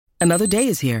Another day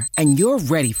is here, and you're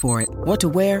ready for it. What to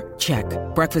wear? Check.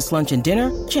 Breakfast, lunch, and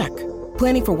dinner? Check.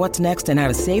 Planning for what's next and how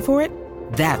to save for it?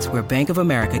 That's where Bank of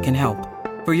America can help.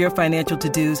 For your financial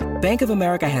to-dos, Bank of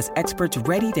America has experts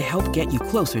ready to help get you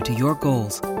closer to your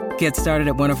goals. Get started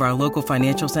at one of our local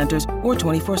financial centers or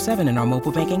 24/7 in our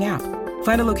mobile banking app.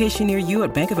 Find a location near you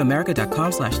at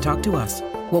bankofamerica.com/talktous.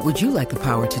 What would you like the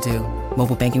power to do?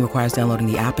 Mobile banking requires downloading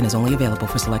the app and is only available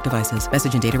for select devices.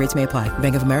 Message and data rates may apply.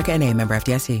 Bank of America N.A., member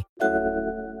FDIC.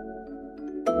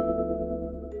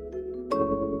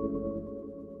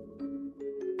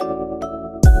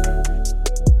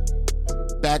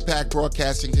 Backpack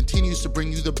Broadcasting continues to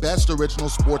bring you the best original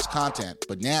sports content,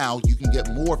 but now you can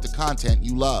get more of the content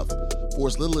you love. For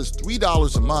as little as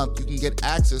 $3 a month, you can get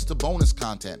access to bonus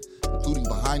content, including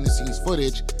behind-the-scenes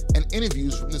footage and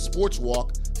interviews from the Sports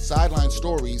Walk, Sideline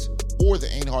Stories, or the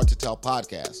Ain't Hard to Tell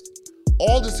podcast.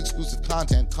 All this exclusive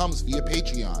content comes via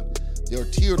Patreon. There are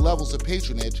tiered levels of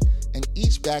patronage, and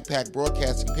each Backpack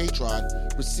Broadcasting patron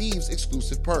receives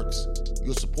exclusive perks.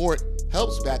 Your support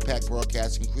helps Backpack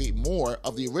Broadcasting create more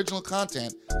of the original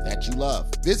content that you love.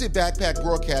 Visit Backpack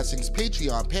Broadcasting's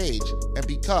Patreon page and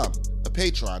become a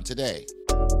patron today.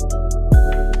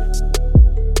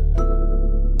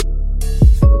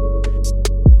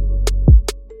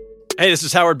 Hey, this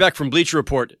is Howard Beck from Bleacher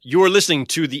Report. You're listening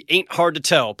to the Ain't Hard to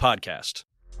Tell podcast.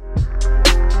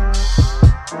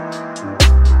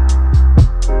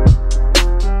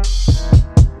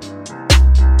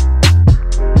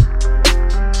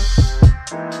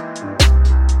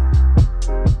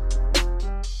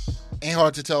 Ain't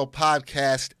Hard to Tell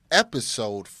podcast,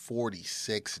 episode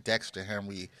 46. Dexter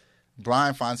Henry,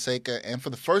 Brian Fonseca, and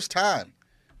for the first time,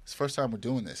 it's the first time we're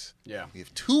doing this. Yeah. We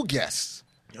have two guests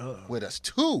with us.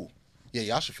 Two. Yeah,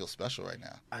 y'all should feel special right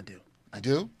now. I do. I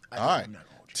do? I do. All right. I'm not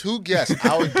gonna hold you. Two guests.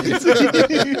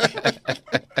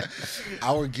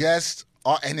 Our guests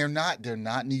are, and they're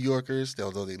not New Yorkers,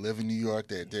 although they live in New York.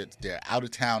 They're out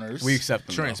of towners. We accept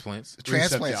them. Transplants.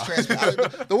 Transplants.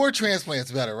 The word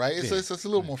transplant's better, right? It's a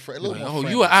little more friendly. Like,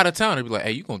 you are out of town. They'd be like,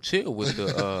 hey, you gonna chill with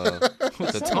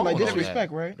the tone like on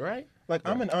disrespect, that. right? Right? Like,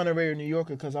 I'm an honorary New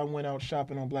Yorker because I went out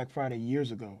shopping on Black Friday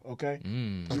years ago. Okay,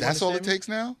 That's all it understand me? takes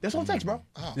now? That's all it takes, bro.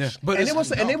 Oh, Yeah, shit. but And it's-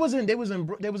 they was in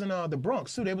the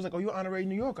Bronx too. They was like, "Oh, you're an honorary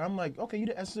New Yorker." I'm like, "Okay, you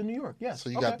the essence of New York." Yes. So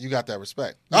you okay. got that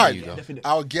respect. All right. you go. Definitely.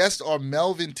 Our guests are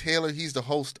Melvin Taylor. He's the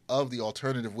host of The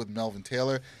Alternative with Melvin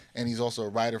Taylor, and he's also a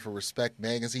writer for Respect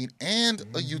Magazine and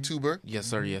a YouTuber. Yes,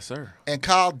 sir. Yes, sir. And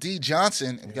Kyle D.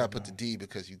 Johnson, and we got to put the D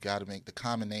because you got to make the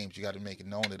common names, you got to make it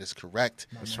known that it's correct.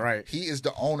 That's right. He is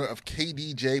the owner of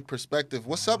KDJ Perspective.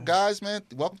 What's up, guys, man?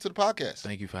 Welcome to the podcast.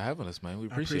 Thank you for having us, man. We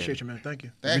I appreciate appreciate it. you, man. Thank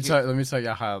you. Thank you. Let me tell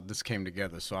y'all how this came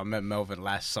together. So I met Melvin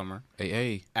last summer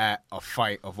Hey. at a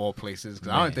fight of all places.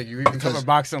 Because I don't think you even cover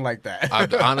boxing like that.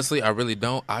 Honestly, I really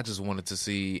don't. I just wanted to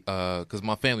see, because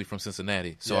my family from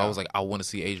Cincinnati. So Yeah. I was like, I want to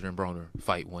see Adrian Broner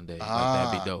fight one day. Like,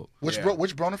 that'd be dope. Which Yeah.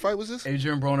 which Broner fight was this?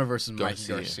 Adrian Broner versus Mikey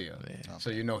Garcia. Garcia. Yeah. So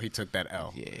you know he took that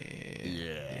L. Yeah.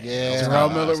 Yeah. Terrell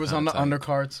Nah, Miller it's was on the kinda tight.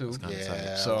 undercard too.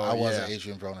 Yeah, So, I was yeah. an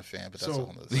Adrian Broner fan, but that's So-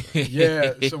 all another story.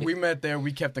 Yeah, so we met there.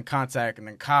 We kept in contact, and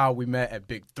then Kyle, we met at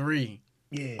Big 3.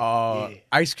 Yeah.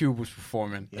 Ice Cube was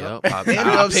performing. Yep. And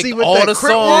I see picked with all that the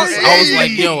crip songs. walk. I was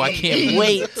like, yo, I can't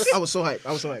wait. I was so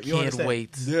hyped. You Can't understand?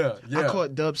 wait. Yeah, yeah. I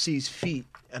caught Dub C's feet,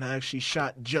 and I actually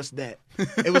shot just that.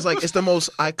 It was like it's the most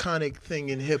iconic thing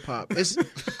in hip hop.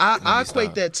 I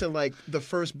equate that to like the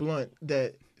first blunt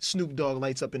that Snoop Dogg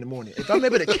lights up in the morning. If I'm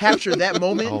able to capture that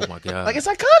moment, Oh, my God. like it's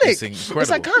iconic. It's It's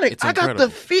incredible. iconic. It's I got the incredible.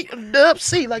 feet of Dub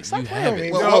C. Like stop You playing have with it.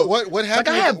 me. Well, No. what happened?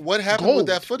 I have What happened with gold.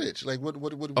 that footage? Like what?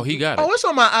 Oh, he got it. Oh, it's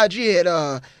on my IG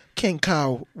at King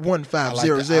Kyle 1500. I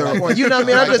like that. You know what I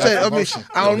mean? I I like just that said. I mean, promotion.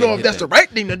 I don't Go know ahead, if that's hit the that. right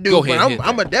thing to do, Go but ahead, hit I'm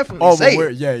that. gonna definitely Oh, but say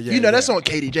we're- it. yeah, yeah, You know, that's yeah. on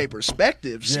KDJ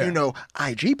Perspectives. Yeah. You know,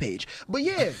 IG page. But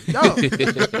yeah, no,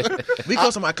 we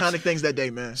caught some iconic things that day,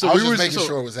 man. So I was we just was- making so-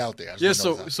 sure it was out there. I just Yeah, wanted to know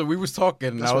it was out so we was talking,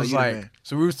 and That's I why was you the like, man.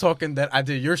 so we was talking that I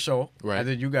did your show, Right. I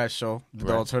did you guys' show, the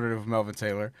Right. Alternative of Melvin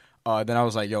Taylor. Then I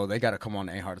was like, yo, they got to come on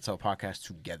the Ain't Hard to Tell podcast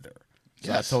together.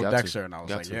 So Yes, I told got to. Dexter, and I was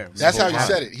Got like, to. yeah. That's how we he have-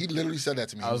 said it. He literally said that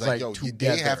to me. He I was was like, like, "Yo, they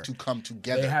together. have to come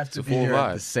together." They have to It's a be full here at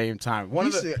vibe. the same time.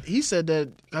 He said that.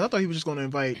 I thought he was just going to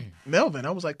invite Melvin. I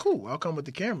was like, cool, I'll come with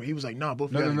the camera. He was like, nah, both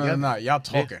of No, y'all no, together. no, no, y'all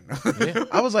talking.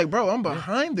 I was like, bro, I'm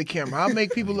behind the camera. I'll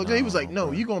make people look good. He was like,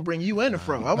 no, you gonna bring you and the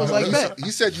fro. I was like, man.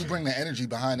 He said you bring the energy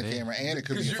behind the camera, and it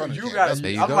could be in front of the you camera. got There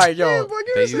to. you I'm go. like, yo,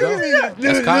 There you go.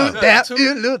 That's Kyle. Dap,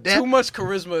 little dap. too much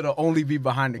charisma to only be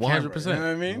behind the camera. 100%. You know what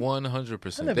I mean?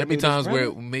 100%. never There be knew this, times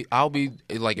where I'll be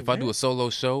like, if I do a solo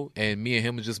show and me and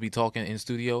him would just be talking in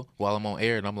studio while I'm on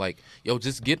air, and I'm like, yo,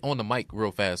 just get on the mic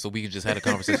real fast so we can just have a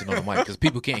conversation on the mic because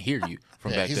people can't hear you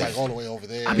from back he's there. like all the way over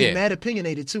there. I be mad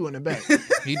opinionated too in the back.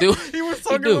 He do. He was He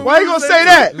talking do. about- Why you gonna say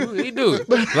that? He do.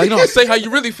 Like, no, say how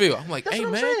you really feel. I'm like, That's hey, what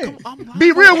I'm man, saying. I'm Be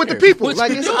live real on with the air. people. What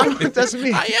Like you it's, doing? that's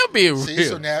me. I am being See, real.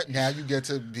 so now you get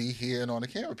to be here and on the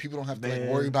camera. People don't have to like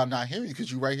worry about not hearing you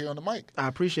because you're right here on the mic. I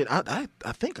appreciate it.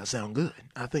 I think I sound good.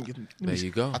 I think There you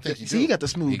go. I think you See, do. you got the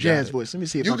smooth You got jazz it. voice. Let me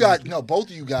see if You I got can. both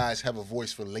of you guys have a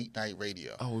voice for late night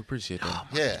radio. Oh, we appreciate that.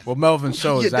 Yeah. Well, Melvin's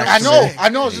show is Yeah, I actually.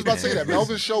 know. I was just about to say that.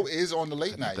 Melvin's show is on the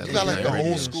late night. That You got like late the night old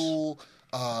radio. school.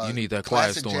 You need that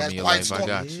quiet classic storm jazz, in your quiet life. I storm.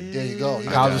 got you. There you go. You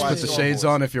got I'll that just quiet put the storm shades voice.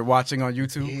 on if you're watching on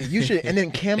YouTube. Yeah, you should. And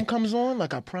then Cam comes on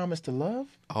like I promised to love.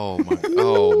 Oh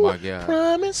my God.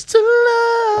 Promise to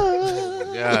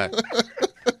love. God.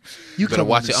 You better come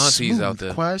watch on your aunties smooth, out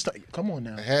there. Quiet start. Come on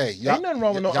now. Hey, Ain't nothing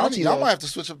wrong with no auntie y'all love. might have to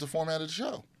switch up the format of the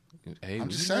show. Hey, I'm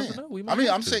just we never saying. know. We I might mean,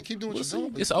 have I'm to. saying keep doing We'll what you're see.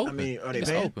 doing. It's open. I mean, are they it's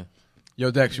paying? open.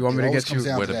 Yo, Dex, you want me It to always get you? comes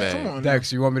down Where to the that. bag. Come on.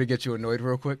 Dex, you want me to get you annoyed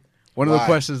real quick? One of the Why?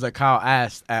 questions that Kyle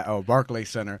asked at Barclays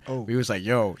Center, he was like,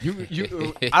 "Yo, you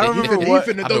I don't He remember He what."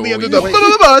 finna I throw know me what under you the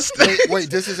mean. bus. Wait,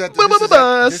 this is at At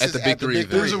the Big Three Big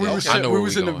event. Three. We was, I know we where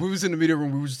was we in the going. we was in the meeting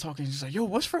room. We was talking. He's like, "Yo,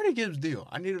 what's Freddie Gibbs' deal?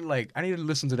 I need to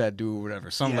listen to that dude, or whatever,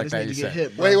 something like that." He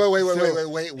said. Wait.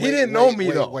 He didn't know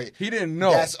me though. Wait. He didn't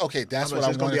know. That's okay. That's I'm what like,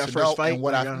 I this gonna be wanted our to first know. fight? And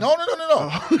what I Like,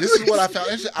 no. This is what I found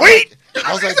interesting. Wait!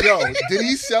 I was like, yo, did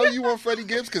he sell you on Freddie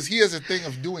Gibbs? Because he has a thing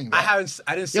of doing that.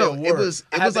 I didn't say Yo, a word. it was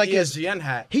I had the like his ESGN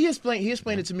hat. He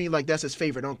explained it to me like that's his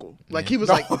favorite uncle. Like he was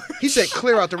like he said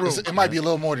clear out the room. It might be a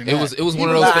little more than It that. was one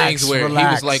of those Relax, things where relax.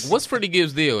 he was like, "What's Freddie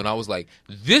Gibbs' deal?" And I was like,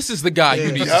 "This is the guy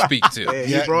you need to speak to." Yeah,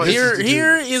 he Yeah, brought this his- is the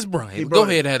Here dude. is Brian. brought Go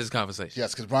it. ahead and have this conversation.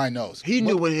 Yes, because Brian knows. He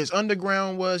knew what his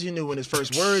underground was. He knew when his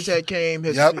first words had came.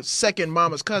 His, Yep. his second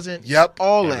mama's cousin. Yep.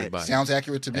 All Everybody. Sounds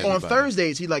accurate to me. that. On Everybody.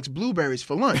 Thursdays he likes blueberries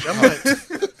for lunch. I'm like,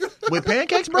 with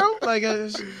pancakes, bro? Like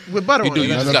with butter You on do. it.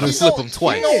 You Like, just gotta He flip knows- him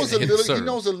twice. He knows, and he serve.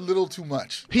 knows a little too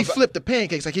much. he flipped the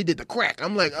pancakes like he did the crack.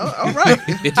 I'm like, oh, all right.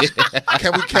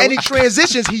 Can we? And he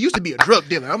transitions. He used to be a drug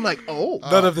dealer. I'm like, oh.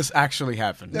 None of this actually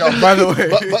happened. No. by the way.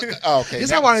 Okay. This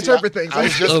is now- how I see, interpret things. I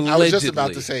was just about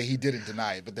Allegedly. to say he didn't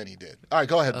deny it, but then he did. All right,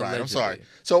 go ahead, Brian. I'm Allegedly.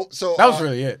 sorry. So That was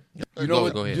really it. You know Go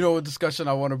what? ahead. You know what discussion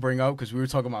I want to bring up because we were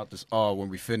talking about this when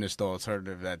we finished the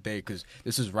alternative that day because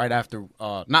this is right after,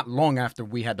 not long after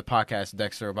we had the podcast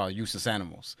Dexter about useless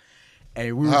animals,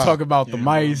 and we were talking about the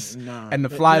mice and the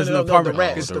flies in the apartment. The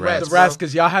rats. The The rats. rats. The rats,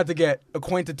 because y'all had to get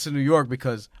acquainted to New York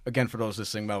because, again, for those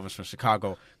listening, Melvin's from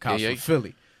Chicago, Kyle's Yeah. from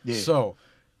Philly. So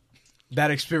that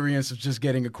experience of just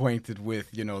getting acquainted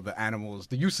with, the animals,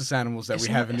 the useless animals that we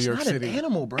have in New York it's not City. an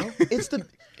animal, bro. It's the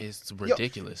It's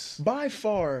ridiculous. by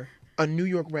far a New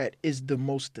York rat is the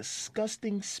most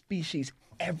disgusting species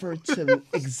ever to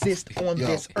exist on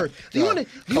this earth. Do you co-signing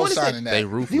understand? that. They Do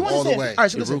ruthless. you All the understand? way. All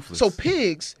right, so They're listen. ruthless. So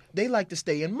pigs, they like to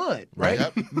stay in mud, right?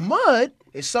 Yep. Mud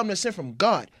is something that's sent from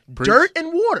God. Dirt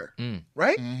and water,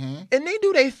 right? And they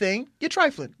do their thing. You're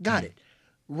trifling. Got it.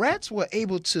 Rats were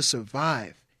able to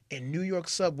survive in New York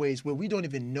subways where we don't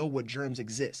even know what germs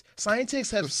exist.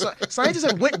 Scientists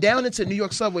have went down into New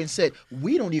York subway and said,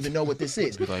 we don't even know what this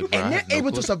is. Like, bro, I and they're have no able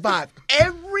to clue. survive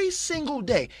every single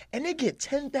day. And they get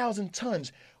 10,000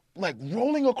 tons like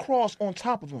rolling across on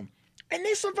top of them. And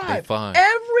they survive fine.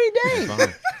 every day. They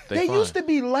fine. They fine. used to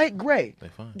be light gray. They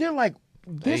fine. They're like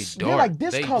this. They They're like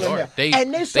this They color dark. now. They-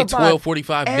 and they they survive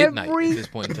 12:45 midnight at every this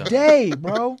point in time. day,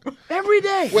 bro. Every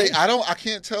day. Wait, I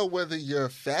can't tell whether you're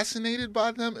fascinated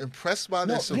by them, impressed by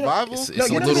their survival. It's No, a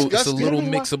you know little, what's it's a disgusting? little You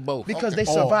know mix why? of both. Because Okay.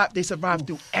 they survive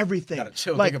through everything. Gotta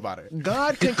chill, Like, think about it.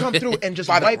 God can come through and just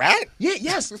By the wipe. rat? Yeah,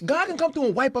 yes. God can come through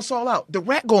and wipe us all out. The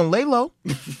rat gonna lay low,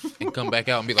 And come back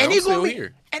out and be like, and I'm he's still gonna meet,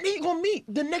 here. and he's gonna meet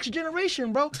the next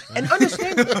generation, bro. And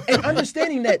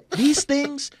understanding that these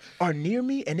things are near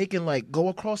me and they can like go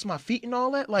across my feet and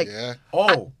all that. Like Yeah.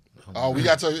 Oh, We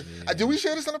got to. Did we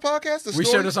share this on the podcast? The we story?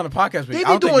 shared this on the podcast. But they I be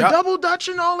don't think doing y'all- double dutch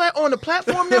and all that on the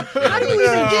platform now. How do you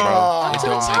even get up It to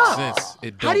the don't make top? sense.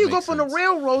 It How don't do you make go from the sense.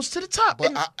 railroads to the top? But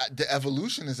And the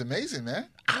evolution is amazing, man.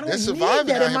 I don't They're need surviving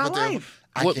that out in here, my but they're- life.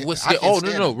 I can't- What's I can't no,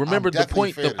 stand no. it. Remember I'm the definitely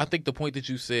point. fair to I think the point that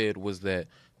you said was that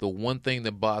the one thing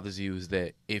that bothers you is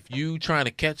that if you trying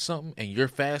to catch something and you're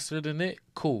faster than it,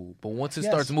 cool. But once it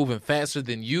Yes. starts moving faster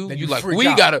than you, Then you you like freak we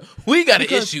out. got an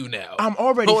Because issue now. I'm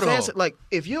already Hold faster. on. Like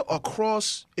if you're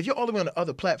all the way on the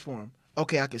other platform,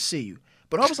 okay, I can see you.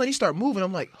 But all of a sudden he start moving.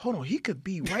 I'm like, hold on, he could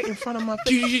be right in front of my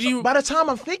face. By the time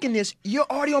I'm thinking this, you're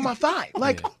already on my thigh.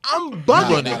 Like I'm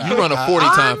bugging. You run a 40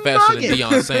 times faster than bugging.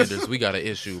 Deion Sanders. We got an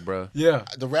issue, bro. Yeah.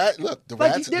 The rats Like they're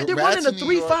running a in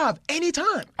New York, 3.5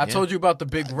 anytime. I told you about the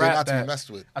big they're rat not to be that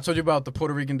messed with. I told you about the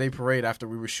Puerto Rican Day Parade after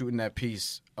we were shooting that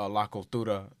piece, La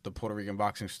Cultura, the Puerto Rican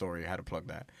boxing story. I had to plug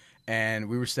that. And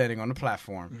we were standing on the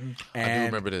platform. And I do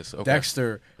remember this. Okay.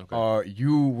 Dexter,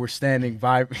 you were standing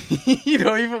by. You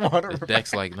don't even want to remember.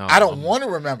 Dex like, no. I don't want to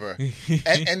remember.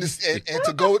 and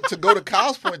to go to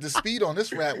Kyle's point, the speed on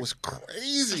this rat was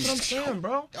crazy. That's what I'm saying,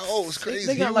 bro. Oh, it was crazy.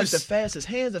 They got He like was- the fastest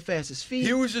hands, the fastest feet.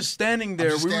 He was just standing there.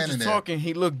 just We were standing just there. talking.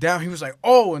 He looked down. He was like,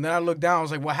 "Oh!" And then I looked down. I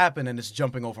was like, "What happened?" And it's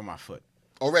jumping over my foot.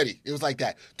 already. It was like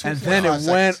that. And then 2.5 it went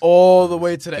seconds. all the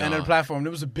way to the end of the Gone. platform.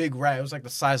 It was a big rat. It was like the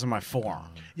size of my forearm.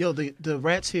 Yo, the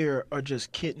rats here are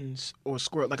just kittens or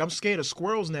squirrels. Like I'm scared of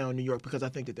squirrels now in New York because I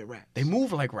think that they're rats. They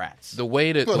move like rats. The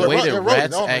way that Well, the way they're that rodent-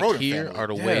 rats they're act rodent here family. are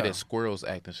the way Yeah. that squirrels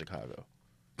act in Chicago.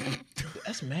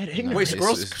 That's mad ignorant. Wait,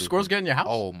 It's- squirrels get in your house?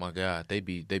 Oh my God, they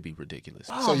be ridiculous.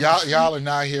 So y'all are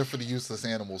not here for the useless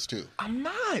animals too. I'm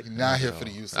not. You're not here for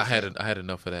the useless. I had animals. I had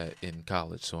enough of that in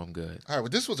college, so I'm good. All right, well,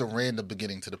 this was a random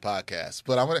beginning to the podcast,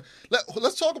 but I'm gonna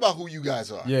let's talk about who you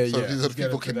guys are. Yeah, so yeah. so Let's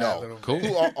get people into can that a know. little bit. Cool.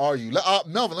 Who are you,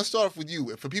 Melvin? Let's start off with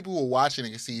you. For people who are watching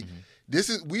and can see,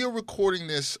 we are recording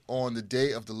this on the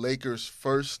day of the Lakers'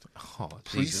 first Oh,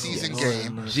 Jesus, preseason yes.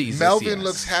 game. Jesus, Melvin yes.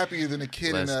 looks happier than a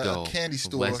kid Let's in a go. candy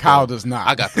store. Let's Kyle go. does not.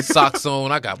 I got the socks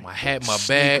on. I got my hat, my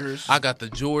bag. Sneakers. I got the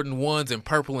Jordan ones in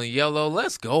purple and yellow.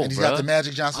 Let's go, And he's bruh. got the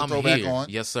Magic Johnson I'm throwback here. on.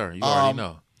 Yes, sir. You already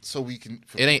know. So we can.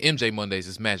 It ain't MJ Mondays.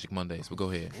 It's Magic Mondays. But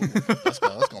go ahead. That's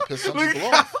gonna piss some people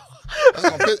off. That's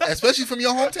gonna piss, especially from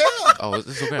your hometown. Oh,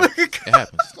 it's okay. It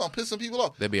happens. It's gonna piss some people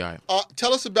off. They'll be all right.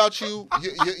 Tell us about you.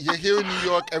 You're here in New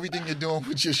York. Everything you're doing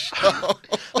with your show.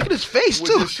 Look at his face Would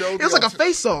too. your show It was be like a on-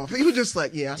 face off. He was just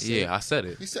like, yeah, I see. Yeah, I said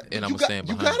it, He said, and you I'm got, stand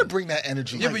you behind gotta it. bring that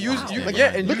energy. Yeah, but you, wow. you Like,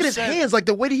 yeah, and Look you at his said- hands, like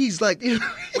the way that he's like.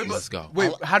 Let's go.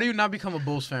 Wait, how do you not become a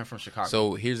Bulls fan from Chicago?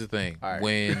 So here's the thing. All right.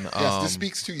 When Yes, this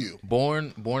speaks to you.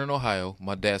 born in Ohio,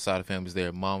 my dad's side of the family's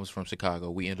there. Mom was from Chicago.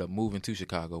 We ended up moving to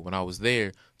Chicago. When I was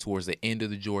there, towards the end of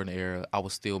the Jordan era, I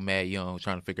was still mad young,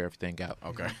 trying to figure everything out.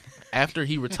 Okay. After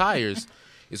he retires,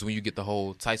 is when you get the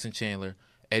whole Tyson Chandler,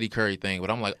 Eddie Curry thing. But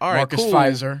I'm like, all right, Marcus cool.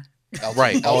 Pfizer.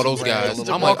 Right, all Elton those Brand, guys.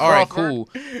 Little I'm Boy. like, all right, Crawford.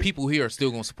 cool. People here are still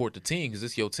going to support the team because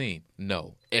it's your team.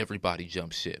 No, everybody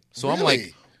jumps ship. So I'm Really?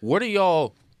 like, what are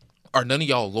y'all? Are none of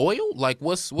y'all loyal? Like,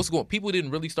 what's going? People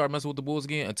didn't really start messing with the Bulls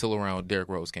again until around Derrick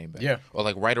Rose came back. Yeah. Or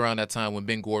like right around that time when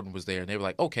Ben Gordon was there, and they were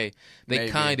like, okay, they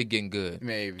Maybe. kind of getting good.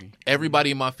 Maybe.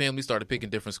 Everybody in my family started picking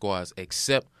different squads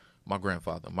except my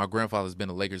grandfather. My grandfather's been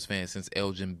a Lakers fan since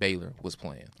Elgin Baylor was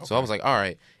playing. So I was like, all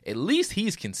right, at least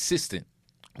he's consistent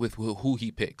with who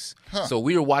he picks. So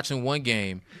we were watching one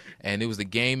game, and it was the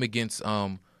game against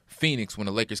Phoenix when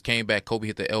the Lakers came back. Kobe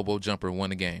hit the elbow jumper and won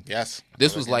the game. Yes.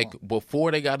 This was like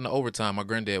before they got into overtime. My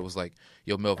granddad was like,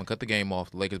 yo, Melvin, cut the game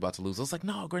off. The Lakers about to lose. I was like,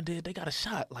 no, granddad, they got a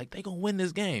shot. Like, they going to win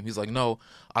this game. He's like, no,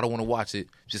 I don't want to watch it.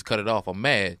 Just cut it off. I'm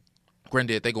mad.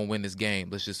 Granddad, they going to win this game.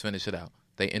 Let's just finish it out.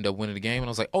 They end up winning the game, and I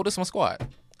was like, oh, this is my squad.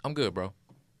 I'm good, bro.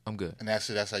 I'm good. And that's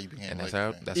how you became And a that's Laker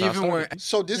how fan. that's how I Even when started.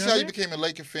 So this is how you became a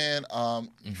Laker fan.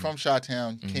 From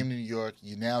Chi-Town, Mm-hmm. came to New York.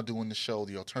 You're now doing the show,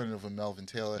 The Alternative of Melvin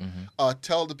Taylor. Mm-hmm.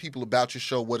 Tell the people about your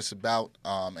show, what it's about,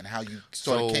 and how you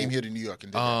came here to New York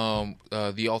and did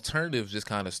that. The alternative just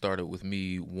kind of started with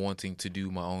me wanting to do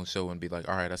my own show and be like,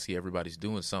 all right, I see everybody's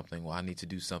doing something. Well, I need to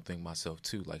do something myself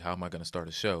too. Like, how am I going to start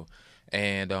a show?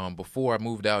 And before I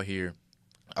moved out here,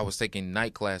 I was taking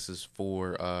night classes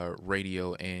for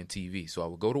radio and TV. So I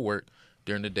would go to work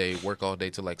during the day, work all day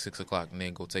till like 6 o'clock, and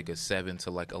then go take a 7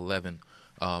 to like 11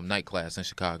 night class in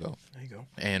Chicago. There you go.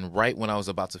 And right when I was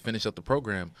about to finish up the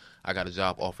program, I got a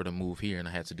job offer to move here, and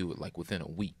I had to do it like within a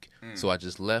week. So I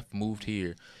just left, moved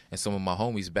here, and some of my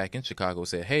homies back in Chicago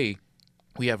said, hey,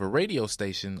 we have a radio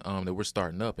station that we're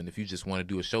starting up, and if you just want to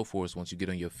do a show for us once you get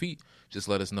on your feet, just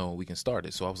let us know and we can start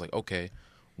it. So I was like, okay,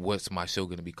 what's my show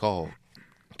going to be called?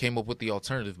 Came up with The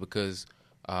Alternative because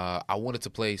I wanted to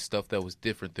play stuff that was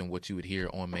different than what you would hear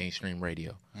on mainstream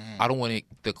radio. I don't want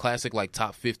the classic like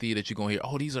top 50 that you're going to hear,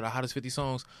 oh, these are the hottest 50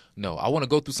 songs. No, I want to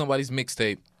go through somebody's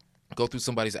mixtape, go through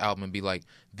somebody's album and be like,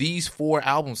 these 4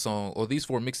 album songs or these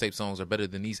 4 mixtape songs are better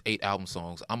than these 8 album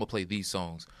songs. I'm going to play these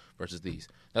songs versus these.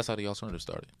 That's how the alternative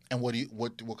started. And what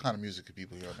kind of music do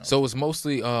people hear now? So it's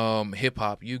mostly hip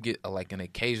hop. You get like an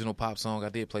occasional pop song. I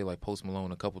did play like Post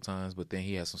Malone a couple times, but then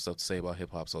he has some stuff to say about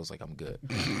hip hop, so I was like, I'm good.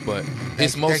 But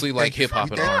it's mostly like hip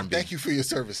hop and R&B. Thank you for your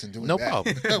service in doing No that.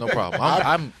 problem. No problem.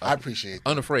 I'm I appreciate it.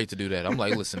 unafraid to do that. I'm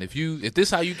like, listen, if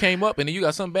this how you came up and then you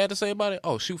got something bad to say about it,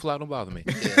 shoot fly, don't bother me. I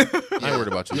ain't worried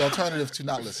about you. The alternative to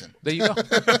not listen. There you go.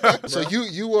 So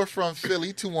you were from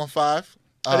Philly, 215.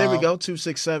 There we go,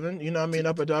 267. You know what I mean?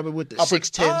 Upper Darby with the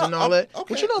 610s and all that.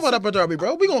 Okay. What you know about Upper Darby,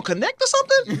 bro? We gonna connect or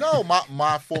something? No,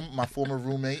 my former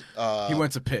roommate. He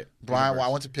went to Pitt. Brian. I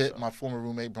went to Pitt. My former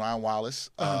roommate Brian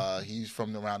Wallace. He's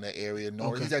from around that area.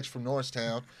 He's actually from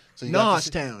Norristown. So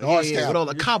Norristown, yeah, with all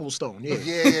the cobblestone, yeah.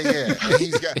 Yeah. And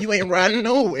he's got, You ain't riding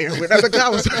nowhere without the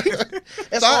cobblestone.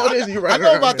 That's all it is. You I riding know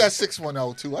around about there. that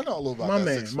 610 too. I know a little about My that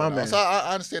man, 610. my man. So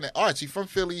I understand that. All right, so you're from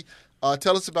Philly.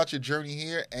 Tell us about your journey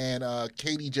here and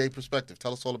KDJ perspective.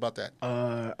 Tell us all about that.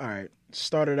 All right.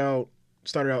 Started out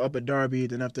up at Darby.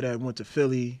 Then after that, went to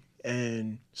Philly,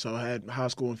 and so I had high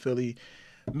school in Philly,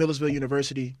 Millersville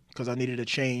University, because I needed a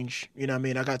change. You know what I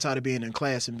mean? I got tired of being in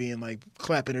class and being like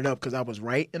clapping it up because I was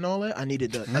right and all that. I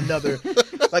needed another.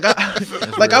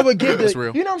 I would give That's the.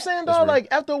 real. You know what I'm saying, That's dog? real. Like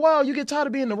after a while, you get tired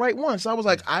of being the right one. So I was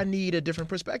like, I need a different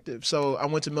perspective. So I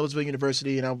went to Millersville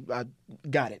University, and I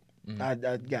got it. I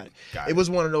got it. It was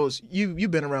one of those.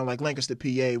 You've been around like Lancaster,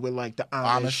 PA, with like the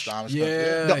Amish. Amish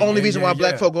Yeah. The only reason why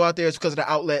black yeah. folk go out there is because of the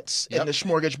outlets and the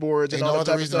smorgasbords and Ain't all no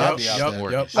that other type of reason stuff. I'd be out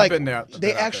there. Yep. Like I've been there.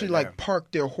 they actually like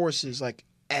park their horses like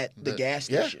at the gas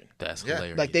yeah. station. That's Yeah.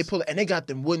 hilarious. Like they pull it, and they got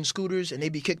them wooden scooters, and they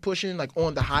be kick pushing like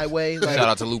on the highway. Like, Shout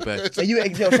out to Lupe. and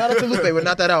shout out to Lupe, but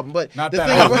not that album. But Not the that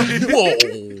thing album.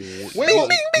 Whoa.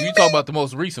 You talking about the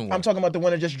most recent one? I'm talking about the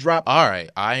one that just dropped. All right.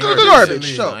 I ain't The heard garbage, it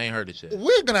yet. so. I ain't heard it yet.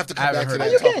 We're gonna have to come I back to haven't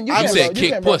that. heard it. You You can, said bro. You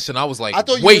kick can, bro. push, and I was like, I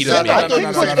thought you wait said- a minute. I thought you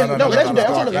put in- no, legendary.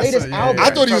 I'm talking latest album. I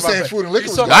thought you were Talk about saying that. Food and Liquor He's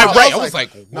was talking garbage. Right. I was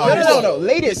like, No.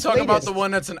 Latest. He's talking about latest. the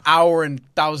one that's an hour and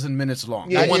 1,000 minutes long.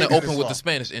 Yeah. I want to yeah, open it's with long. the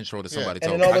Spanish intro that somebody And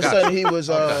told then me. all of a I got sudden you. he was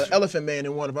Elephant Man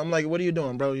in one of them. I'm like, what are you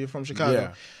doing, bro? You're from Chicago.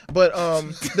 Yeah. But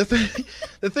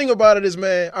the thing about it is,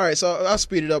 man, all right, so I'll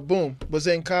speed it up. Boom. Was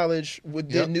in college,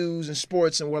 did news and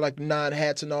sports and wore like 9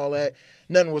 hats and all that.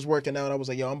 Nothing was working out. I was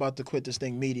like, yo, I'm about to quit this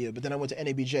thing, media. But then I went to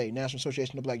NABJ, National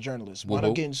Association of Black Journalists. Wound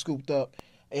up getting scooped up,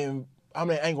 and I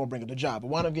mean, I ain't gonna bring up the job, but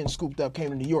wound up getting scooped up, came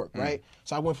to New York, right?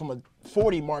 So I went from a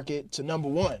 40 market to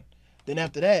 #1. Then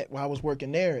after that, while I was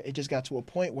working there, it just got to a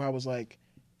point where I was like,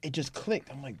 it just clicked.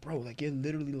 I'm like, bro, like you're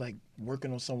literally like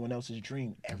working on someone else's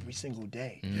dream every single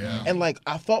day. Yeah. And like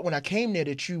I thought when I came there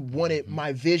that you wanted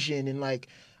my vision and like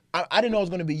I didn't know I was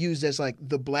going to be used as like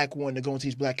the black one to go into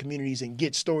these black communities and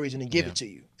get stories and then give it to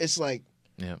you. It's like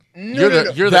Yeah. No, You're no, the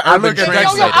no. you're the I urban look at Yo,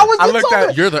 translator. yo, I was I just looked talking-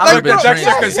 at You're the like, urban bro, Dexter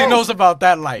translator. because he knows about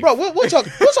that life. Bro, we'll talk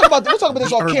about this on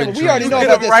Urban camera. We already know translator.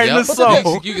 about this. Right in the But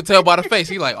soul. You can tell by the face.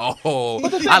 He like, oh,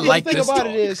 I like the thing this about dog.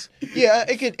 it is, yeah,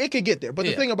 it could get there. But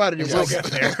the Yeah. thing about it is, It will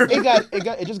like,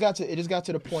 get it just got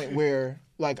to the point where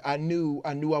like I knew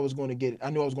I was going to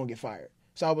get fired.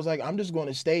 So I was like, I'm just going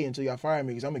to stay until y'all fire me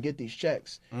because I'm gonna get these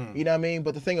checks. You know what I mean?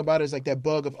 But the thing about it is like that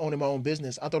bug of owning my own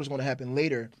business. I thought it was going to happen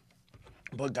later,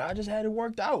 but God just had it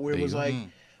worked out where it was like.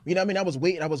 You know what I mean? I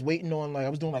was waiting on like I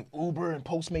was doing like Uber and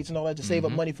Postmates and all that to save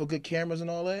up money for good cameras and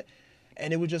all that.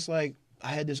 And it was just like I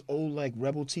had this old like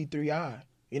Rebel T3i.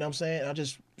 You know what I'm saying? I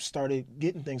just started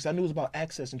getting things. I knew it was about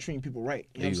access and treating people right.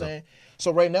 You know what I'm saying?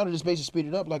 So right now to just basically speed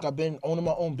it up, like I've been owning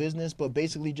my own business, but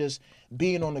basically just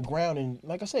being on the ground and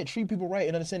like I said, treat people right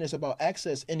and understand it's about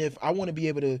access. And if I want to be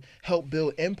able to help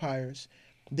build empires,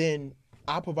 then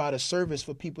I provide a service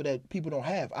for people that people don't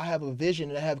have. I have a vision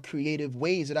and I have creative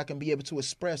ways that I can be able to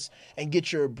express and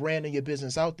get your brand and your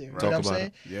business out there. You know what I'm about saying?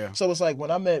 it. Yeah. So it's like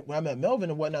when I met Melvin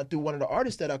and whatnot through one of the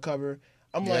artists that I cover,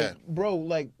 I'm Yeah. like, bro,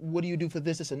 like, what do you do for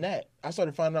this, and that? I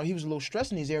started finding out he was a little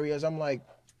stressed in these areas. I'm like,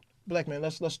 black man,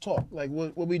 let's talk. Like,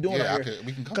 what we doing Yeah, out here?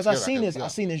 we can come Because I together.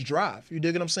 seen his drive. You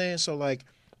dig what I'm saying? So like,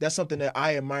 that's something that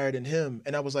I admired in him,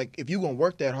 and I was like, if you gonna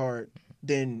work that hard,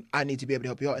 then I need to be able to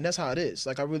help you out. And that's how it is.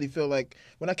 Like, I really feel like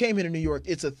when I came here to New York,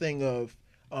 it's a thing of,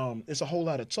 it's a whole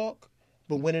lot of talk,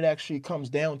 but when it actually comes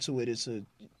down to it, it's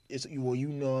well, you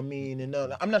know what I mean? And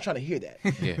I'm not trying to hear that.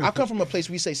 Yeah. I come from a place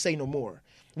where we say no more,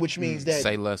 which means that.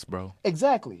 Say less, bro.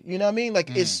 Exactly. You know what I mean?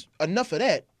 Like, it's enough of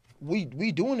that. We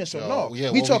doing this or Yo, no? yeah, we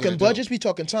what we talking gonna do? budgets, we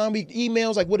talking time, we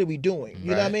emails, like what are we doing? You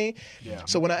know what I Right. mean? Yeah.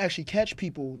 So when I actually catch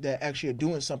people that actually are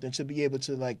doing something to be able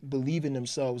to like believe in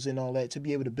themselves and all that, to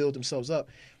be able to build themselves up,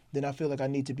 then I feel like I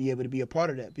need to be able to be a part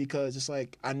of that because it's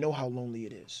like I know how lonely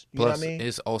it is. You Plus, know what I mean?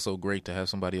 it's also great to have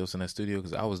somebody else in that studio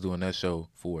because I was doing that show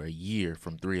for a year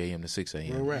from 3 a.m. to 6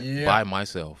 a.m. Right. Yeah. by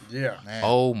myself. Yeah. Man.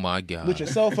 Oh my God. With your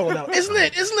cell phone out. It's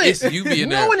lit. It's lit. It's you being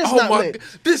there. Knowing it's Oh not my lit.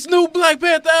 God, this new Black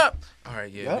Panther. All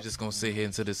right, yeah, Yep. we're just gonna sit here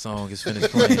until this song is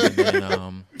finished playing,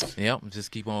 and then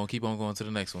just keep on going to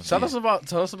the next one. Tell us about Ice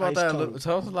that. cold.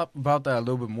 Tell us about that a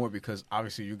little bit more because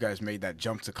obviously you guys made that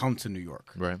jump to come to New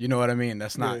York. Right. You know what I mean?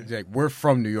 That's not like we're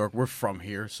from New York. We're from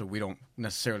here, so we don't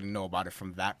necessarily know about it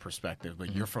from that perspective.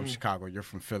 But you're from Chicago. You're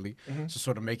from Philly. So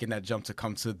sort of making that jump to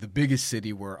come to the biggest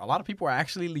city where a lot of people are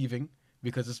actually leaving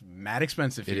because it's mad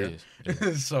expensive It here.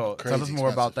 is. So Crazy tell us more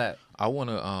about that. I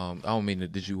wanna. I don't mean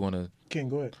that. Did you wanna? Ken,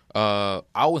 go ahead.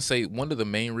 I would say one of the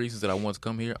main reasons that I want to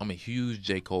come here, I'm a huge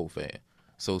J. Cole fan.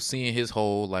 So seeing his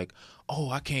whole like, oh,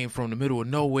 I came from the middle of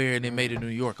nowhere and then made it to New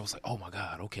York. I was like, oh my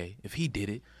God, okay. If he did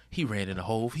it, he ran in the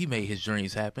hole. He made his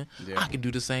dreams happen. Yeah. I can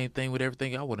do the same thing with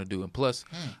everything I want to do. And plus,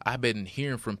 I've been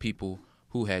hearing from people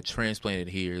who had transplanted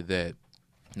here that,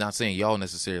 not saying y'all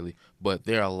necessarily, but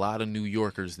there are a lot of New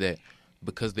Yorkers that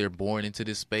because they're born into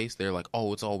this space, they're like,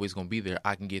 oh, it's always going to be there.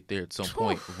 I can get there at some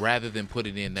point rather than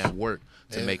putting in that work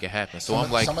to make it happen. So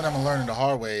I'm like, some of them are learning the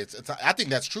hard way. I think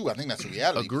that's true. I think that's the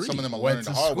reality. Agreed. Some of them are Went learning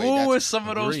to the hard way. school That's- with some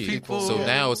of those Agreed. people. So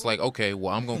now it's like, okay,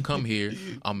 well, I'm gonna come here.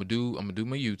 I'm gonna do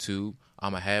my YouTube.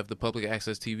 I'm gonna have the public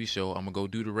access TV show. I'm gonna go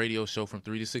do the radio show from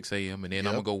 3 to 6 a.m. and then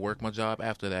I'm gonna go work my job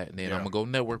after that. And then I'm gonna go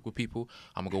network with people.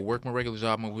 I'm gonna go work my regular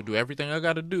job. I'm gonna do everything I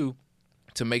gotta do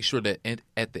to make sure that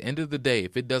at the end of the day,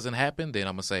 if it doesn't happen, then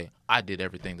I'm gonna say I did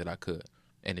everything that I could,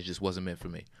 and it just wasn't meant for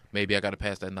me. Maybe I got to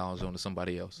pass that knowledge on to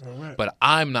somebody else. Right. But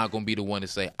I'm not gonna be the one to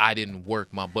say I didn't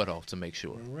work my butt off to make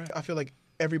sure. Right. I feel like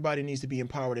everybody needs to be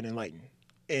empowered and enlightened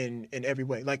in every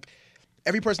way. Like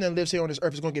every person that lives here on this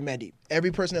earth is going to get mad deep.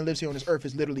 Every person that lives here on this earth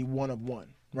is literally one of one,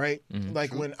 right?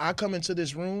 Like when I come into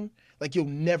this room, like you'll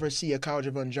never see a Kyle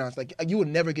Javon Johnson. Like you will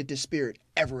never get this spirit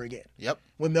ever again. Yep.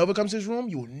 When Melvin comes to this room,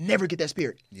 you will never get that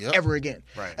spirit ever again.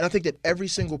 Right. And I think that every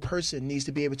single person needs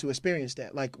to be able to experience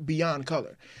that, like beyond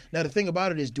color. Now the thing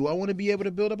about it is, do I want to be able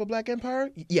to build up a black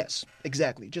empire? Yes,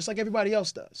 exactly. Just like everybody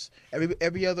else does.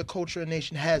 Every other culture and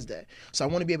nation has that. So I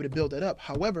want to be able to build that up.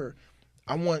 However,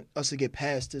 I want us to get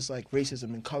past this like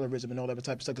racism and colorism and all that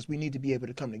type of stuff because we need to be able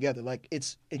to come together. Like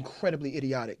it's incredibly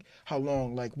idiotic how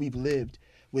long like we've lived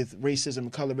with racism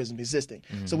and colorism existing.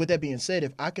 So with that being said,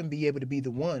 if I can be able to be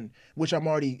the one, which I'm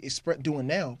already doing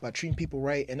now by treating people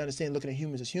right and understanding looking at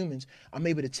humans as humans, I'm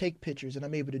able to take pictures and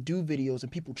I'm able to do videos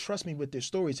and people trust me with their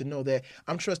stories to know that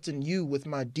I'm trusting you with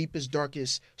my deepest,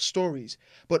 darkest stories,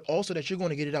 but also that you're going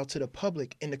to get it out to the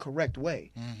public in the correct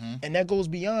way. And that goes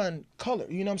beyond color,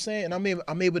 you know what I'm saying? And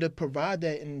I'm able to provide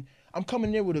that, and I'm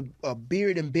coming there with a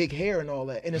beard and big hair and all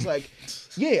that. And it's like,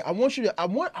 yeah, I want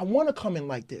to come in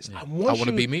like this. I want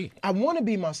to be me. I want to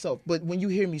be myself. But when you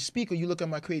hear me speak or you look at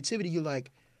my creativity, you're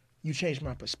like, you changed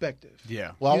my perspective.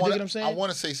 Yeah. Well, You dig what I'm saying? I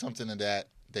want to say something to that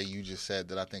you just said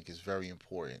that I think is very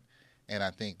important. And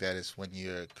I think that is when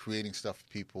you're creating stuff for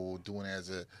people, doing it as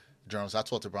a journalist. I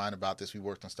talked to Brian about this. We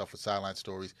worked on stuff with Sideline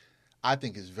Stories. I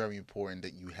think it's very important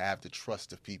that you have the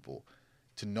trust of people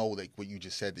to know like what you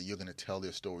just said, that you're going to tell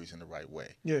their stories in the right way.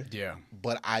 Yeah. Yeah.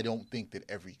 But I don't think that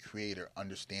every creator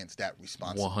understands that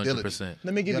responsibility. 100%.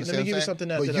 Let me give you something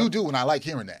that. But that you I- do, and I like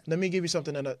hearing that. Let me give you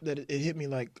something that it hit me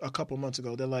like a couple months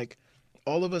ago. That like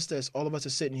all of us are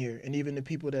sitting here, and even the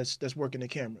people that's working the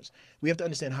cameras, we have to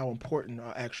understand how important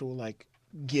our actual like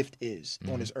gift is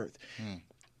on this earth.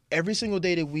 Every single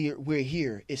day that we're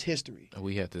here is history.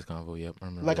 We had this convo. Yep. I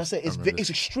remember Like I this. said, remember it's this.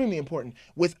 extremely important.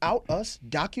 Without us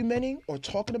documenting or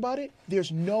talking about it,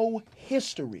 there's no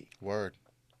history. Word.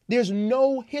 There's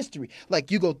no history.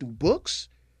 Like you go through books,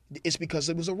 it's because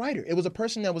it was a writer. It was a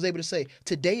person that was able to say,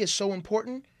 today is so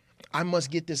important, I must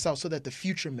get this out so that the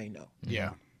future may know.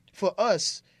 Yeah. For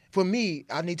us, for me,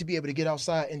 I need to be able to get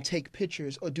outside and take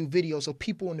pictures or do videos so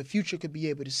people in the future could be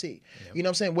able to see. You know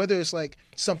what I'm saying? Whether it's like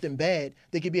something bad,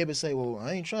 they could be able to say, well,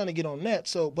 I ain't trying to get on that.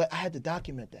 So, but I had to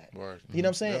document that. Word. You know what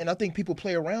I'm saying? And I think people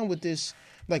play around with this,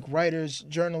 like writers,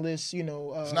 journalists, you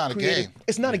know. It's not a creators. game.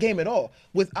 It's not a game at all.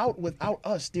 Without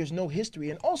us, there's no history.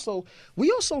 And also,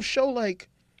 we also show like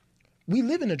we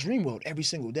live in a dream world every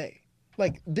single day.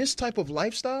 Like this type of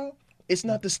lifestyle, it's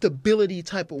not the stability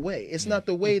type of way. It's not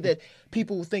the way that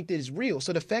people think that is real.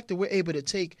 So the fact that we're able to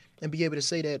take and be able to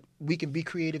say that we can be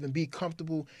creative and be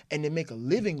comfortable and then make a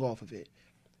living off of it,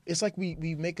 it's like we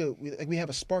have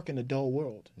a spark in a dull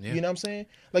world. Yeah. You know what I'm saying?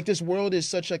 Like this world is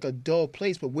such like a dull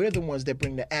place, but we're the ones that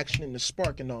bring the action and the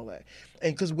spark and all that.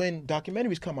 And because when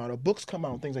documentaries come out or books come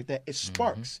out and things like that, it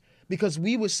sparks. Because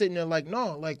we were sitting there like,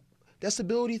 no, like that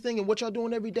stability thing and what y'all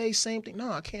doing every day, same thing.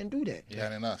 No, I can't do that. Yeah,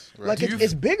 than us. Right. Like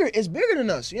it's bigger. It's bigger than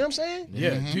us. You know what I'm saying?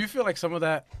 Yeah. Do you feel like some of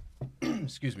that?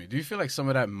 Excuse me. Do you feel like some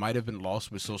of that might have been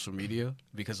lost with social media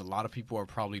because a lot of people are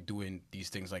probably doing these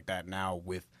things like that now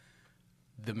with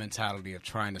the mentality of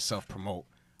trying to self-promote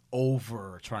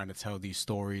over trying to tell these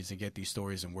stories and get these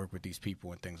stories and work with these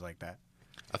people and things like that?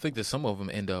 I think that some of them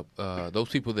end up, those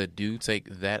people that do take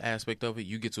that aspect of it,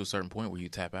 you get to a certain point where you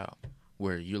tap out,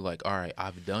 where you're like, all right,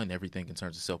 I've done everything in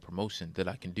terms of self-promotion that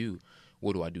I can do.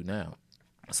 What do I do now?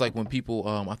 It's like when people,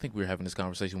 I think we were having this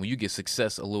conversation, when you get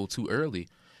success a little too early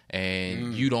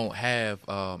and you don't have,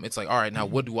 it's like, all right, now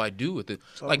what do I do with it?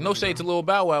 Like, no shade to Lil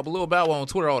Bow Wow, but Lil Bow Wow on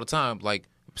Twitter all the time, like,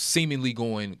 seemingly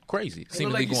going crazy,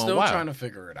 seemingly going still wild. Trying to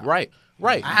figure it out. Right.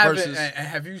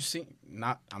 Have you seen?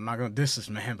 I'm not gonna diss this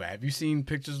man, but have you seen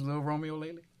pictures of Lil Romeo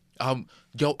lately?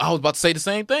 Yo, I was about to say the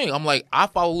same thing. I'm like, I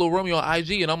follow Lil Romeo on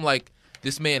IG, and I'm like,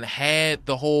 this man had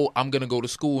the whole, I'm going to go to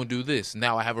school and do this.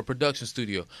 Now I have a production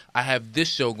studio. I have this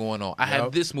show going on. I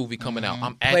have this movie coming out.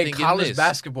 I'm acting in this. Played college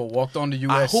basketball, walked on to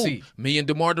USC. Me and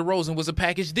DeMar DeRozan was a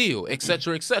package deal, et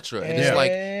cetera, et cetera. And it's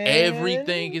like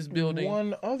everything is building.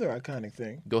 One other iconic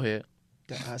thing. Go ahead.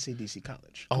 The ICDC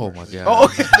College. Oh my God! Oh.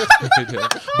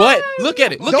 But look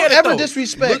at it. Don't ever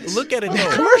disrespect. Look at it.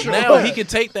 Though. Commercial. Now he can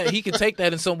take that. He can take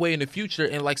that in some way in the future.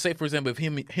 And like, say for example, if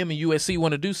him and USC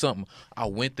want to do something, I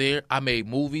went there. I made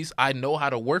movies. I know how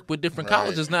to work with different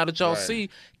colleges now that y'all see.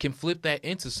 Can flip that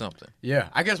into something. Yeah,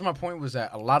 I guess my point was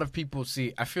that a lot of people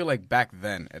see. I feel like back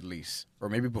then, at least, or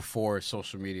maybe before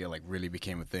social media like really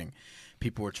became a thing,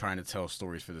 people were trying to tell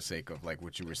stories for the sake of, like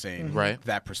what you were saying, right?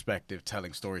 That perspective,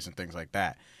 telling stories and things like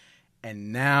that.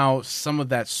 And now some of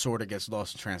that sort of gets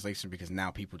lost in translation because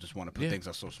now people just want to put things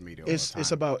on social media. All the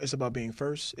time. It's about being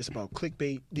first. It's about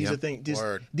clickbait. These are things.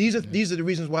 These are the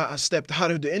reasons why I stepped out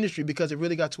of the industry, because it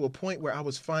really got to a point where I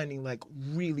was finding like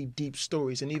really deep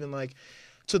stories, and even like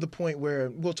to the point where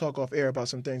we'll talk off air about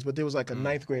some things. But there was like a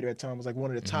ninth grader at the time was like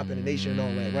one of the top in the nation and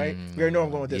all that. Right? You already know where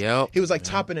I'm going with this. Yep. He was like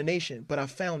top in the nation, but I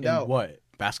found out what.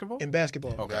 Basketball? In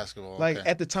basketball. Okay. Basketball. Like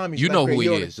at the time, you know who he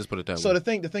is. Just put it that way. So the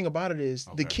thing about it is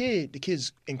the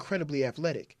kid's incredibly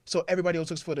athletic. So everybody else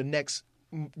looks for the next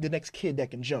kid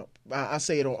that can jump. I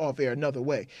say it on off air another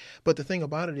way. But the thing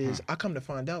about it is, I come to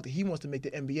find out that he wants to make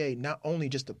the NBA not only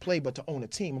just to play, but to own a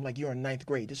team. I'm like, you're in ninth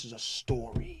grade. This is a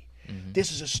story.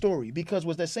 This is a story, because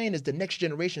what they're saying is the next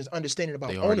generation is understanding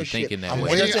about ownership. Thinking that I'm way.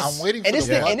 waiting for this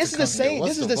is the same.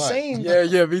 This is the same.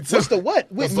 Yeah, me too. What's the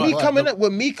what? With me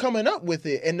coming up with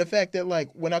it, and the fact that like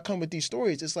when I come with these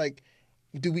stories, it's like,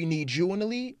 do we need you in the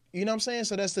lead? You know what I'm saying?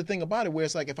 So that's the thing about it, where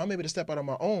it's like if I'm able to step out on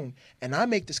my own and I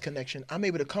make this connection, I'm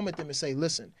able to come at them and say,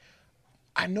 listen,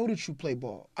 I know that you play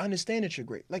ball. I understand that you're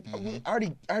great. Like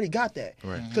I already got that.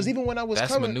 Right. Because even when I was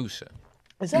that's coming, minutia.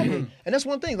 Exactly. And that's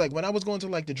one thing. Like when I was going to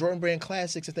like the Jordan Brand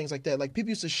Classics and things like that, like people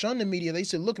used to shun the media. They used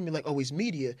to look at me like, oh, he's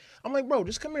media. I'm like, bro,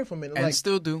 just come here for a minute. And like,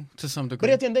 still do to some degree.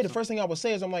 But at the end of the day, the first thing I would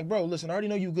say is, I'm like, bro, listen, I already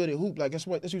know you good at hoop. Like, that's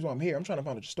what. That's the reason why I'm here. I'm trying to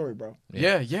find out your story, bro.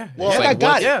 Yeah. Well, like I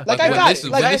got it. Yeah. Like I got it.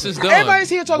 Like this is done, everybody's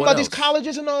here talking about else? these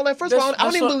colleges and all that. First of all, I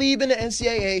don't even believe in the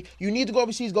NCAA. You need to go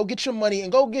overseas, go get your money,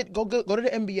 and go to the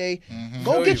NBA.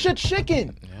 Go get your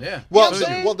chicken. Yeah. Well, You know what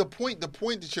I'm saying? the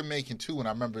point that you're making too, and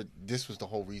I remember this was the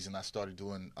whole reason I started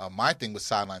doing my thing with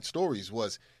Sideline Stories,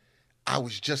 was I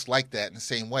was just like that in the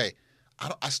same way.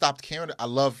 I stopped caring. I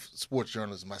love sports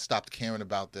journalism. I stopped caring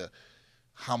about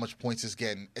how much points it's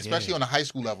getting, especially on the high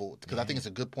school level, because I think it's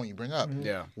a good point you bring up.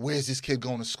 Yeah. Where's this kid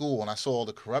going to school? And I saw all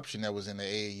the corruption that was in the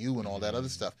AAU and all that other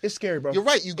stuff. It's scary, bro. You're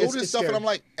right. You go to this It's stuff, scary. and I'm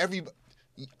like,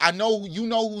 I know you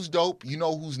know who's dope, you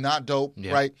know who's not dope,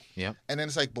 right? Yeah. And then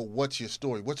it's like, but what's your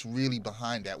story? What's really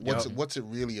behind that? What's it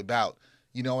really about?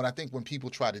 You know, and I think when people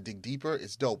try to dig deeper,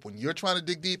 it's dope. When you're trying to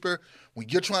dig deeper, when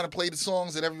you're trying to play the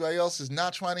songs that everybody else is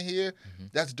not trying to hear,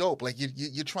 that's dope. Like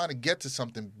you're trying to get to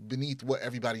something beneath what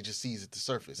everybody just sees at the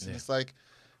surface. And it's like,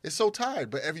 it's so tired,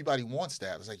 but everybody wants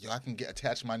that. It's like, yo, I can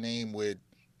attach my name with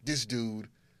this dude,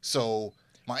 so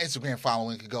my Instagram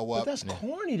following could go up. But that's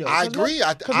corny, though. I agree.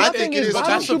 I my think thing it is. Why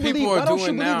That's don't what you people are believe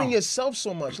doing now. in yourself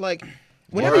so much? Like,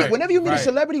 whenever you meet a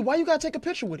celebrity, why you gotta take a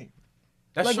picture with him?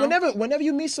 That's like true. whenever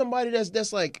you meet somebody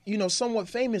that's like, you know, somewhat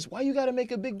famous, why you got to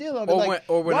make a big deal of it?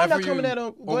 Why not coming at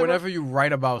them? Whenever you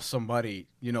write about somebody,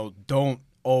 you know, don't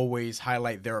always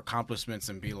highlight their accomplishments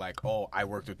and be like, oh, I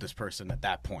worked with this person at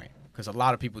that point. Because a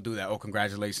lot of people do that. Oh,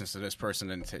 congratulations to this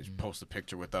person, and post a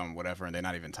picture with them, whatever, and they're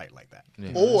not even tight like that.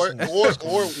 Yeah. Or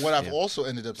what I've also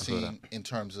ended up seeing in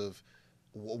terms of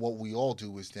what we all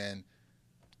do is then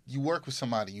you work with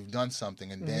somebody, you've done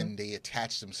something, and then they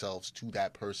attach themselves to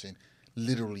that person.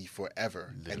 literally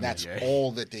forever, Literally, and that's yeah.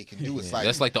 all that they can do. It's like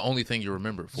that's like the only thing you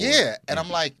remember for. yeah, and I'm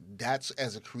like, that's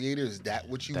as a creator, is that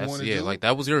what you want to do? Like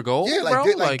that was your goal. Yeah, bro?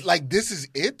 like this is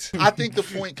it. I think the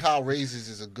point Kyle raises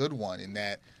is a good one in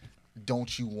that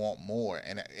don't you want more?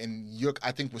 And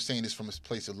I think we're saying this from a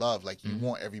place of love. Like you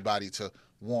want everybody to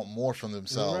want more from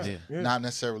themselves, Right. Yeah. not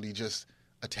necessarily just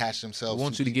attach themselves. We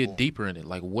want to you to people. get deeper in it.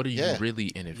 Like, what are you Yeah. really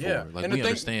in it for? Yeah, Like, and we the thing-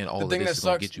 understand all the of thing this that is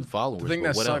going to sucks- get you followers. The thing but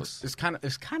that what sucks else?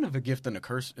 it's kind of a gift and a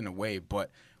curse in a way, but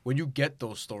when you get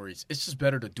those stories, it's just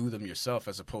better to do them yourself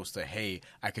as opposed to, hey,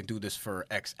 I can do this for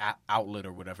X outlet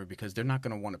or whatever, because they're not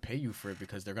going to want to pay you for it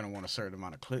because they're going to want a certain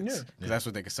amount of clicks. Yeah. Because that's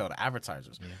what they can sell to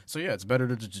advertisers. So yeah, it's better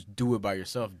to just do it by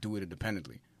yourself, do it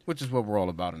independently, which is what we're all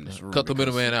about in this room. Cut the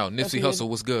because- middleman out. Nipsey Hussle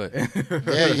was good.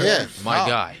 Yeah. My Now,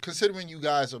 guy. Considering you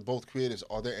guys are both creators,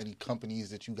 are there any companies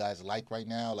that you guys like right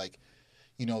now? Like,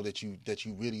 you know, that you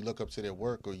really look up to their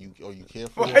work or you care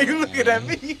for? Why are you looking at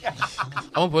me? I'm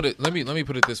gonna put it. Let me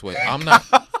put it this way. I'm not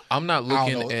know.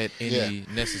 looking at any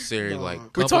Yeah. necessary like.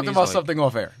 We talked companies, about like, something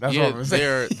off air. That's what I'm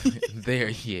saying.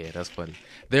 Yeah, that's funny.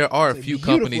 There are a few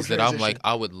beautiful companies that I'm like, transition.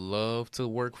 I would love to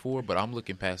work for, but I'm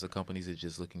looking past the companies that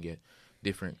just looking at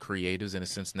different creatives in a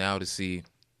sense now to see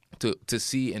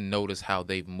and notice how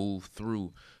they've moved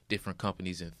through different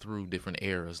companies and through different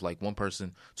eras. Like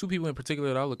two people in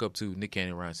particular that I look up to, Nick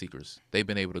Cannon and Ryan Seacrest. They've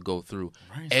been able to go through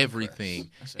Ryan Seacrest. everything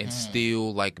and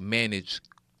still like manage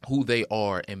who they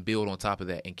are and build on top of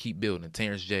that and keep building.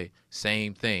 Terrence J,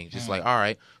 same thing. Just like, all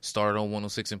right, started on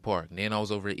 106 in Park. Then I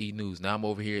was over at E! News. Now I'm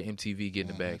over here at MTV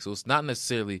getting the bag. So it's not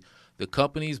necessarily the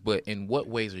companies, but in what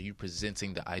ways are you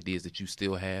presenting the ideas that you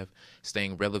still have,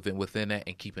 staying relevant within that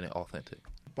and keeping it authentic?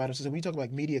 But so when you talk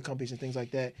about media companies and things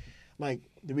like that, like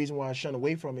the reason why I shun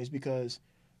away from it is because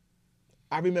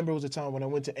I remember it was a time when I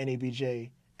went to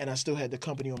NABJ and I still had the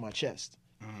company on my chest.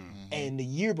 And the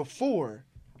year before,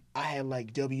 I had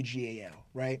like WGAL,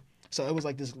 right? So it was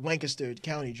like this Lancaster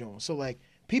County joint. So like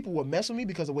people would mess with me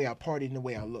because of the way I partied and the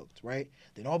way I looked, right?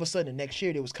 Then all of a sudden the next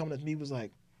year they was coming up to me was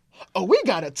like, "Oh, we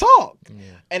gotta talk."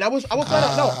 And I would flat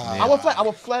out I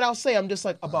would flat out say, I'm just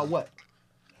like, about what?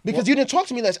 Because you didn't talk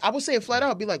to me less. I would say it flat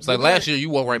out. Be like, It's like last year you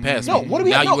walked right past No, me. what do we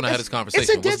now have? you No, want to have it's- this conversation.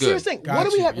 It's a dead What's serious good? thing. Got What do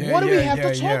we you. have? Yeah, What do we yeah, have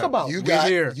to yeah, talk yeah. about?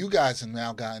 You guys have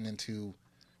now gotten into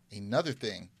another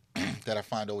thing that I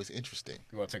find always interesting,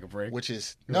 You want to take a break? which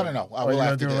is no. I you will gonna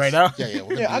after do it this. right now? Yeah. We're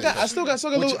gonna Yeah, do this. I still got a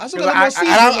little more I- seasoning.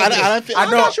 I don't think- I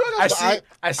know. got you, I got you.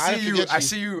 I see you. forget I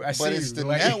see you. I see But you. it's the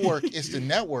Like- network. It's the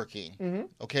networking.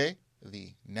 Okay, the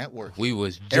networking. We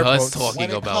was Air just quotes. talking When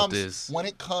it about comes- this. When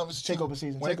it comes to Takeover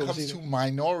season, when it takeover comes season. to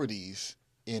minorities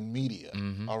in media.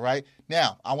 Mm-hmm. All right.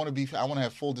 Now I want to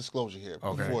have full disclosure here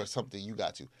Okay. before something you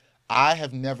got to. I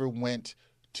have never went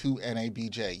to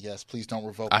NABJ. Yes, please don't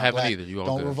revoke. I my haven't black, either. You all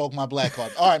don't good. revoke my black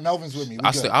card. All right, Melvin's with me.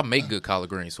 We good. I make good collard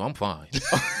greens, so I'm fine.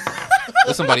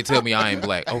 Let somebody tell me I ain't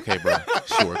black. Okay, bro.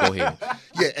 Sure, go ahead.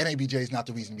 Yeah, NABJ is not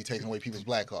the reason to be taking away people's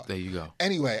black card. There you go.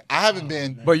 Anyway, I haven't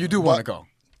been. But you do want to go.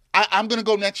 I'm going to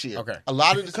go next year. Okay. A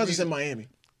lot of this Because it's in reason- Miami.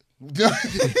 Yo,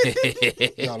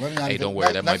 let me not Hey, even, don't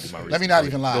worry. That might be my reason. Let me not Go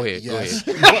even ahead. lie. Go ahead. Yes.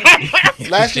 Go ahead.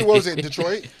 Last year, what was it?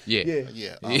 Detroit? Yeah. Yeah.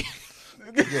 Yeah. Yeah.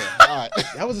 All right.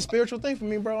 That was a spiritual thing for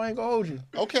me, bro. I ain't gonna hold you.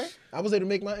 Okay. I was able to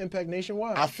make my impact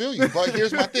nationwide. I feel you, but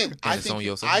here's my thing. it's on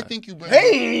your side. I think you bring.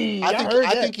 Hey, I heard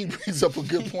I that. think he brings up a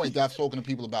good point that I've spoken to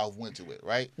people about who went to it.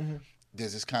 Right? Mm-hmm.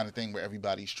 There's this kind of thing where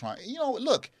everybody's trying. You know,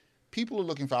 look, people are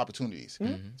looking for opportunities.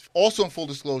 Mm-hmm. Also, in full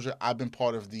disclosure, I've been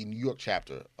part of the New York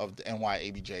chapter of the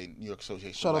NYABJ, New York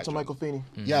Association. Shout of out to Black Michael Journalists.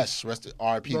 Feeney. Yes,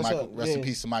 R.I.P. Rest Michael. up, Rest in yeah.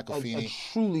 peace to Michael A Feeney.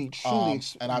 truly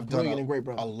And I've done brilliant and great a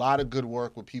brother. lot of good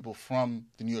work with people from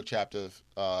the New York chapter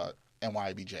of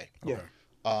NYABJ.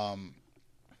 Yeah.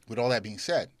 With all that being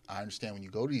said, I understand when you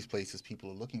go to these places, people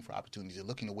are looking for opportunities. They're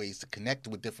looking for ways to connect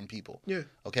with different people. Yeah.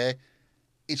 Okay?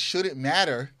 It shouldn't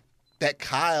matter that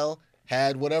Kyle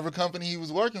had whatever company he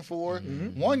was working for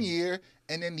one year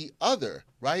and then the other,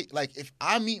 right? Like if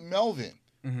I meet Melvin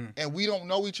and we don't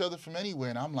know each other from anywhere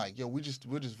and I'm like, yo, we're just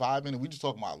vibing and we just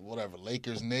talking about whatever,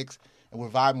 Lakers, Knicks, and we're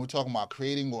vibing, we're talking about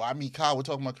creating, or I meet Kyle, we're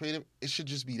talking about creative. It should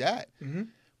just be that.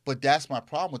 But that's my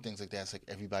problem with things like that. It's like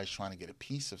everybody's trying to get a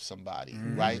piece of somebody,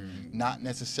 right? Not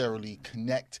necessarily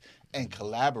connect and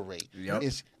collaborate. Yep.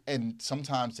 And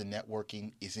sometimes the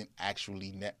networking isn't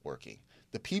actually networking.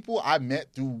 The people I met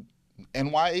through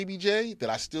NYABJ that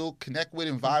I still connect with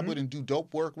and vibe with and do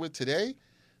dope work with today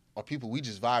are people we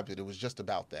just vibed with. It was just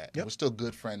about that. Yep. We're still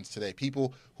good friends today.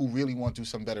 People who really want to do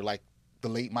something better, like the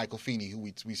late Michael Feeney, who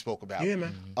we spoke about. Yeah,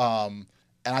 man.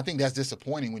 And I think that's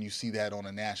disappointing when you see that on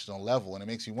a national level. And it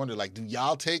makes you wonder, like, do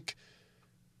y'all take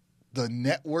the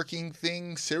networking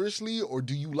thing seriously, or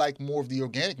do you like more of the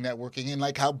organic networking and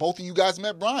like how both of you guys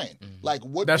met Brian? Like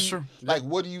what? That's true. Like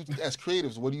what do you, as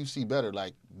creatives, what do you see better?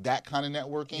 Like that kind of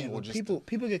networking, or just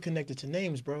people get connected to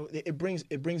names, bro. It brings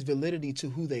validity to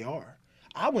who they are.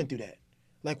 I went through that.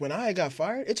 Like when I got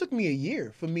fired, it took me a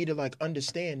year for me to like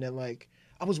understand that like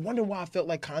I was wondering why I felt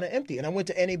like kind of empty, and I went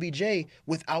to NABJ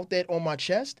without that on my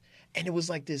chest. And it was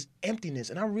like this emptiness.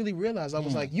 And I really realized, I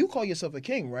was like, you call yourself a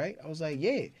king, right? I was like,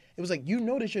 yeah. It was like, you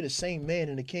know that you're the same man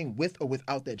and a king with or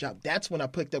without that job. That's when I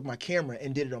picked up my camera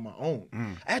and did it on my own.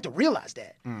 I had to realize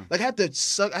that. Like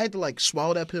I had to like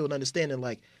swallow that pill and understand that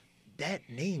like that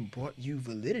name brought you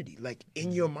validity, like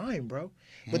in your mind, bro.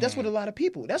 But that's what a lot of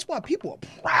people, that's why people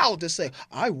are proud to say,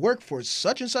 I work for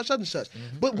such and such and such.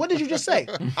 But what did you just say?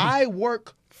 I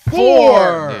work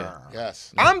for. Yeah.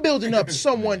 yes, I'm building up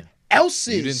someone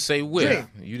else's. You didn't say with. dream.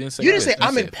 You didn't say You didn't with. say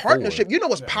I'm in said partnership. for. You know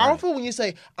what's powerful when you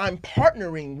say I'm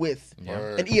partnering with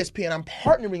Word. an ESPN, I'm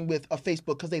partnering with a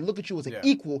Facebook because they look at you as an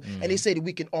equal and they say that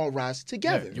we can all rise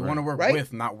together. You want to work right?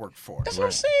 with, not work for. That's what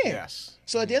I'm saying. Yes.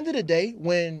 So at the end of the day,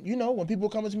 when people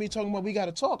come to me talking about we got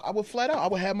to talk, I would flat out, I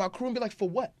would have my crew and be like, for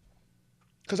what?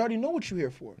 Because I already know what you're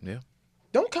here for. Yeah.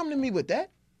 Don't come to me with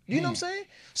that. You know what I'm saying?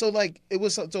 So like it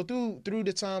was so through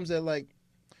the times that like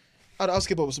I'll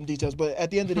skip over some details, but at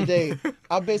the end of the day,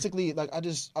 I basically like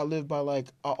I live by like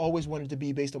I always wanted to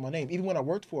be based on my name. Even when I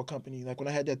worked for a company, like when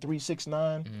I had that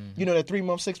 369, you know, that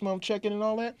 3-month, 6-month check-in and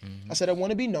all that, I said I want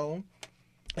to be known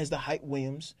as the Hype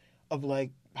Williams of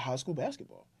like high school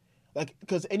basketball. Like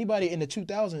because anybody in the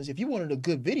 2000s, if you wanted a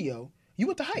good video, you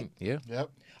went to Hype. Yeah.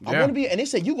 yep. I want to be, and they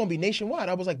said you're gonna be nationwide.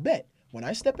 I was like, bet. When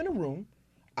I step in a room,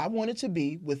 I wanted to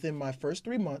be within my first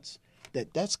 3 months.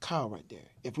 That's Kyle right there.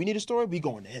 If we need a story, we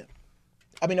going to him.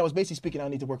 I mean, I was basically speaking. I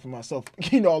need to work for myself,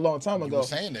 a long time You ago. were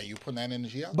saying that you putting that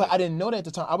energy out. But I didn't know that at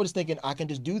the time. I was just thinking I can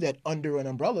just do that under an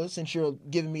umbrella. Since you're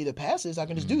giving me the passes, I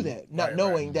can just do that, not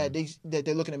knowing that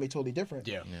they're looking at me totally different.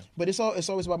 Yeah. But it's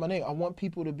always about my name. I want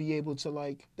people to be able to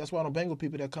like. That's why I don't bang with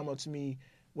people that come up to me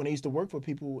when I used to work for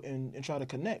people and try to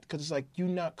connect. Because it's like you're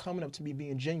not coming up to me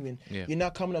being genuine. Yeah. You're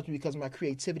not coming up to me because of my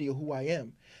creativity or who I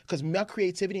am. Because my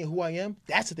creativity and who I am,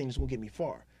 that's the thing that's gonna get me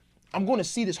far. I'm going to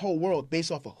see this whole world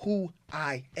based off of who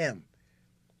I am.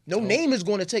 No name is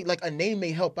going to take, like a name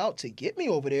may help out to get me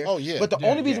over there. Oh, yeah. But the Yeah,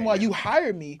 only reason yeah, why yeah. you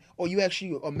hire me or you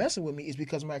actually are messing with me is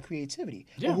because of my creativity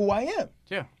or who I am.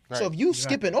 Yeah. So if you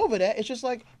skipping over that, it's just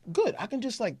like, good. I can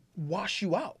just like wash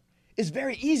you out. It's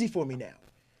very easy for me now.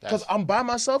 Because I'm by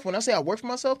myself. When I say I work for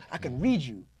myself, I can read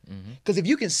you. Because if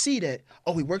you can see that,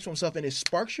 oh, he works for himself and it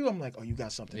sparks you, I'm like, oh, you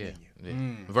got something in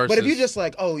you. Versus, But if you just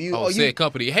like, said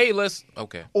company, hey, let's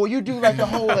or you do like the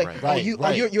whole like, Right, you're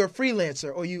a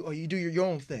freelancer, or you do your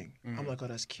own thing. I'm like, oh,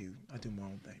 that's cute. I do my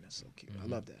own thing. That's so cute. I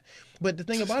love that. But the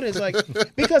thing about it is like,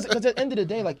 because at the end of the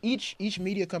day, like each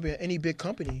media company, any big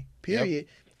company, period,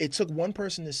 it took one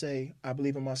person to say, I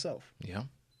believe in myself. Yeah.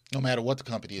 No matter what the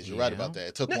company is, you're right about that.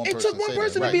 It took one It person took one to say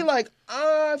person that. to be like,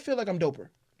 I feel like I'm doper.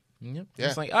 Yep. Yeah.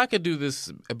 It's like I could do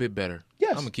this a bit better.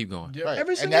 Yes. I'm gonna keep going. Right.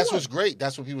 Every And single that's one. what's great.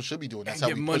 That's what people should be doing. That's how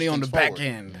Get we money push on the things back forward.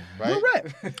 end. Right?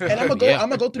 Correct. And I'm gonna go. Yeah. I'm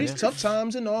gonna go through these tough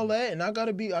times and all that, and I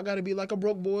gotta be like a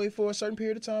broke boy for a certain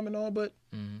period of time and all. But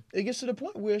it gets to the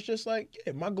point where it's just like,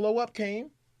 yeah, my glow up came,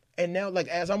 and now like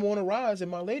as I'm on a rise in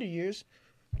my later years,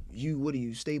 what are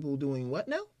you stable doing what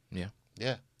now? Yeah.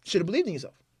 Yeah. Should have believed in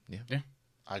yourself.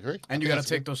 I agree. And I you think got that's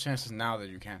to take those chances now that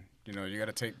you can. You know, you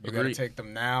got to Agreed. take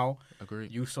them now.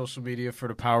 Agreed. Use social media for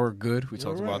the power of good. We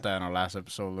talked right. about that in our last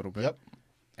episode a little bit. Yep.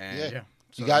 And Yeah. yeah.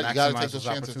 You So got to maximize take those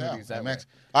chances now. opportunities that Max.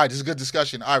 way. All right, this is a good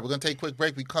discussion. All right, we're going to take a quick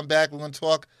break. We come back. We're going to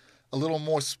talk a little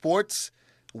more sports.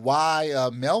 Why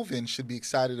Melvin should be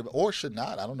excited about, or should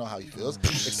not. I don't know how he feels.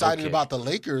 Excited about the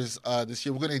Lakers this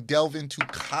year. We're going to delve into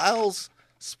Kyle's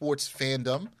sports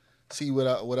fandom. See what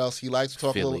else he likes.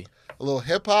 Talk Philly. a little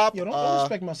hip hop. Yo, don't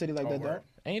respect my city like that, dog.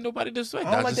 Ain't nobody disrespect.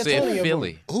 I don't I like just that tone said in your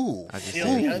Philly. Ooh, I just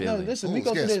Philly. said I know. Philly. Listen, Ooh, we it's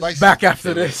go through getting this. spicy. Back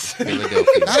after this.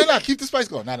 Philadelphia. No, keep the spice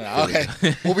going. No. Okay,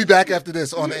 we'll be back after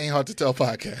this on the Ain't Hard to Tell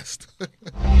podcast.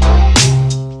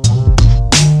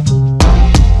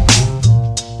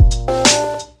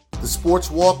 The Sports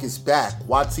Walk is back.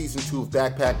 Watch season 2 of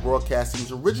Backpack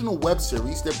Broadcasting's original web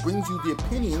series that brings you the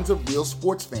opinions of real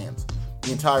sports fans.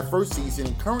 The entire first season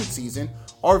and current season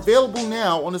are available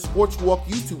now on the Sports Walk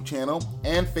YouTube channel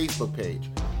and Facebook page.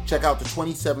 Check out the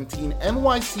 2017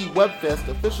 NYC WebFest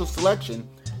official selection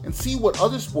and see what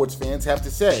other sports fans have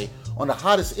to say on the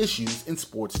hottest issues in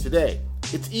sports today.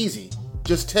 It's easy.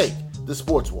 Just take the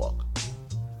Sports Walk.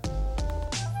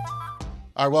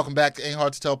 All right, welcome back to Ain't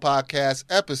Hard to Tell podcast,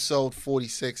 episode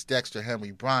 46. Dexter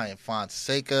Henry, Brian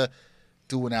Fonseca.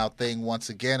 doing our thing once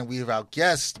again. And we have our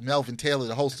guest, Melvin Taylor,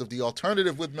 the host of The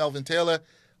Alternative with Melvin Taylor,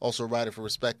 also a writer for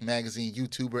Respect Magazine,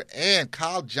 YouTuber, and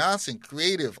Kyle Johnson,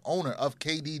 creative owner of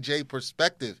KDJ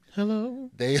Perspective.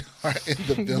 Hello. They are in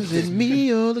the building. Is it me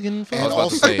you're looking for? I was about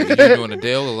to say, you doing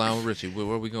Adele or Lionel Richie? Where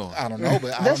are we going? I don't know,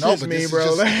 but That's just but me, this is bro.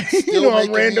 just Like, still you know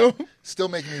I'm making random. still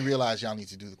making me realize y'all need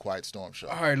to do the Quiet Storm show.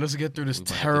 All right, let's get through this We might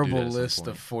have to do terrible that at some list point.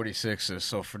 of 46ers.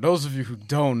 So, for those of you who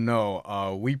don't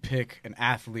know, we pick an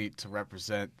athlete to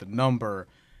represent the number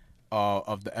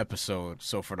of the episode.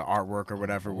 So, for the artwork or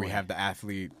whatever, we have the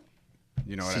athlete.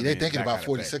 You know what I See, mean? they're thinking That about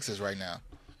kind of 46ers right now.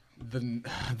 thing.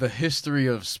 The history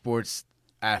of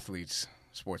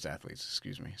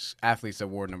athletes that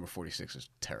wore number 46 is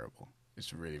terrible.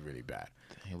 It's really, really bad.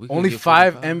 Damn, we could Only get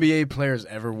 5 45. NBA players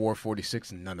ever wore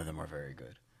 46, and none of them are very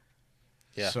good.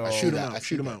 Yeah, So- I see Shoot him that. I out. see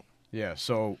Shoot him that. out. Yeah,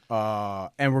 so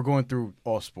and we're going through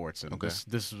all sports, and Okay.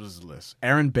 this was the list.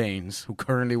 Aaron Baines, who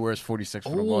currently wears 46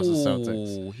 for the Boston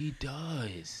Celtics. Oh, he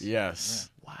does. Yes.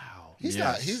 Wow. He's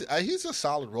Yes. not. He's a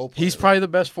solid role player. He's probably the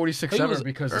best 46 He ever was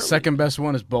because the early. second best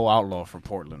one is Bo Outlaw from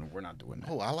Portland. We're not doing that.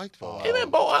 Oh, I liked Bo. And then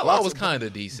Bo Outlaw was kind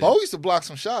of decent. Bo used to block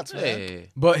some shots, man. Yeah.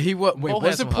 But he was wait, Bo was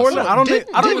had it some Portland? hustle. I don't think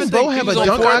I don't Didn't even Bo think have He a was on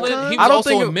dunk Portland. icon? He I was don't also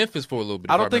think in it- Memphis for a little bit.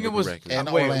 I if don't think it remember was correctly.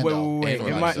 And wait, Orlando. it And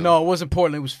might, Orlando. no, it wasn't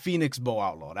Portland. It was Phoenix Bo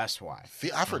Outlaw. That's why.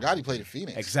 I forgot he played at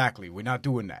Phoenix. Exactly. We're not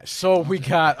doing that. So we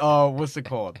got what's it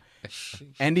called?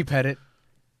 Andy Pettit.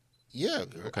 Yeah,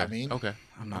 Okay. I mean, okay.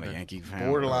 I'm not a Yankee fan.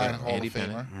 borderline but- Hall Andy of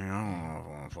Famer. I don't know if I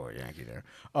want to put a Yankee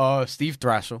there. Steve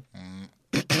Thrasher.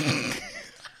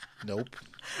 Nope.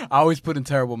 I always put in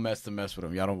terrible mess to mess with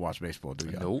him. Y'all don't watch baseball, do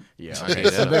y'all? Nope. Yeah. I Okay,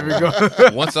 hate so that. there we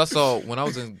go. Once I saw, when I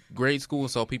was in grade school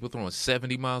and saw people throwing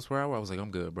 70 miles per hour, I was like,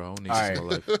 I'm good, bro. I don't need All this in my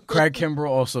right. life. Craig Kimbrell,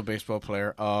 also a baseball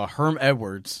player. Herm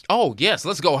Edwards. Oh, yes.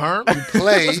 Let's go, Herm.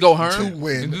 Play Let's go, Herm. to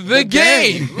win the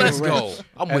game. Let's go.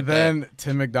 I'm with And then that.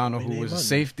 Tim McDonald, who Winning was a money.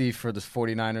 safety for the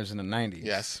 49ers in the 90s.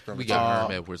 Yes, from We the got top.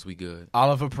 Herm Edwards. We good.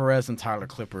 Oliver Perez and Tyler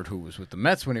Clippard, who was with the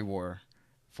Mets when he wore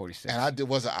 46. And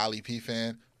was an Ali P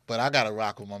fan, but I got to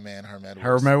rock with my man Herm Edwards.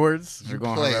 Herm Edwards. You We're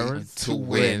going play Herm Edwards. to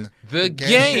win the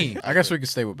game. I guess we could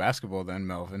stay with basketball then,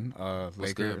 Melvin. good,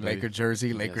 Laker baby?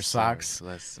 jersey, Laker Yes, socks, sir.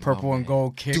 Let's- purple my and man.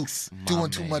 gold Do- kicks. doing My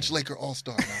too man. much Laker All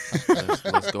Star.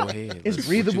 Let's go ahead. It's Let's-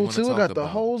 breathable what you too. wanna Got talk the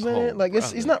about? holes in it. Oh, Like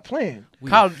it's brother. not playing. We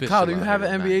Kyle, official do you out have here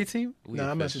an tonight. NBA team? We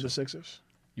Nah, I mess with official. the Sixers.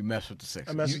 You mess with the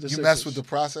Sixers. I mess You, with the you Sixers. mess with the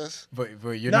process. But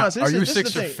you're Nah, not. so Are this you a is the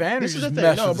Sixer thing. fan or This you is just the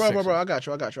mess thing. No, with the bro, Sixers? I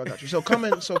got you.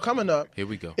 So coming up, Here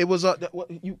we go. it was what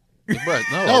you. Bruh,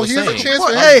 no, No, I was he has a saying, chance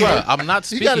for Hey. bruh, I'm not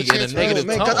You got a speaking in a chance for negative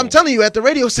Man, tone. 'cause I'm telling you, at the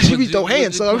radio station we Would throw you-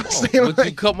 hands, so I'm would you- saying would you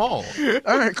like, come on.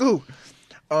 all right, cool.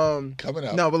 Coming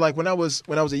up. No, but like when I was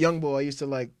a young boy, I used to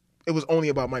like it was only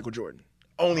about Michael Jordan,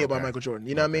 about Michael Jordan.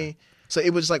 You know what I mean? So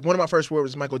it was like one of my first words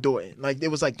was Michael Jordan. Like it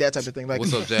was like that type of thing. Like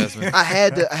What's up, Jasmine? I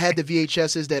had the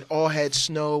VHSs that all had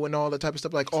snow and all that type of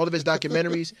stuff. Like all of his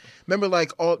documentaries. Remember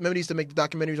he used to make the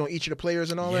documentaries on each of the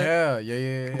players and all that.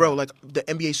 Yeah. Bro, like the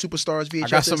NBA superstars VHSs. I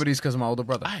got some of these because of my older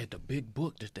brother. I had the big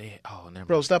book that they had. Oh, never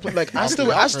Bro, mind. stop playing. Like I still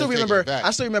first take remember. it back.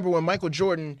 I still remember when Michael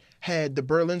Jordan had the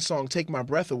Berlin song "Take My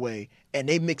Breath Away" and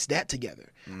they mixed that together.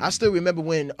 I still remember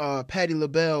when Patti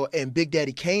LaBelle and Big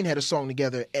Daddy Kane had a song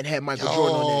together and had Michael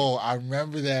Jordan on Oh, I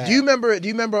remember that. there. Do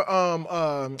you remember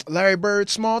Larry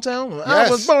Bird's "Small Town"? I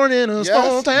Yes. was born in a Yes,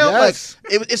 small town. yes.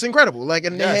 Like it's incredible. Like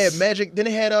and they Yes. had Magic. Then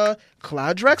they had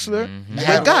Clyde Drexler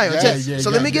Yeah, with Guy on yeah, test. yeah, So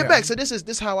yeah, let me get yeah. back. So this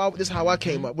is how I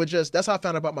came up with that's how I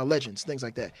found out about my legends, things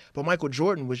like that. But Michael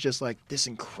Jordan was just like this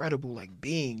incredible like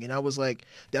being, and I was like,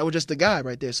 that was just the guy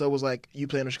right there. So it was like you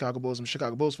playing the Chicago Bulls, I'm a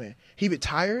Chicago Bulls fan. He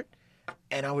retired,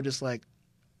 and I was just like,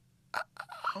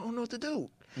 I don't know what to do.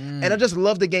 And I just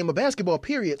love the game of basketball,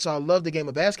 period. So I love the game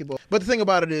of basketball. But the thing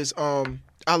about it is, I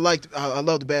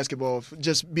love the basketball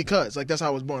just because, like, that's how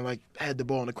I was born. Like, I had the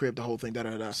ball in the crib, the whole thing,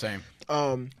 da-da-da. Same.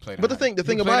 But Played the in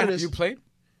thing high- about it is, you played.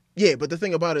 yeah, but the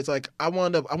thing about it is, like, I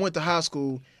went to high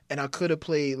school and I could have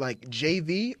played like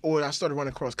JV or I started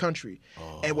running cross country.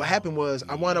 And what happened was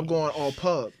I wound up going all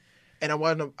pub. And I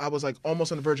was like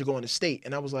almost on the verge of going to state.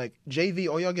 And I was like, JV,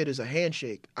 all y'all get is a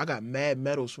handshake. I got mad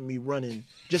medals from me running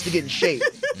just to get in shape.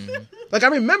 Like I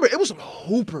remember it was some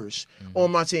hoopers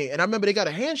on my team. And I remember they got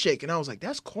a handshake. And I was like,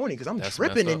 that's corny because I'm That's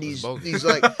tripping messed in up. these It's bogus. these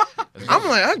like I'm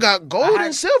like, I got gold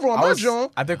and silver on my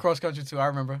joint. I did cross country too. I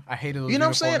remember. I hated those. You know what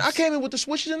I'm saying? I uniforms. came in with the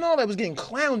switches and all that. Was getting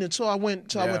clowned until I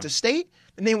went Yeah. to state.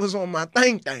 The name was on my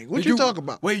thing. What Did you talking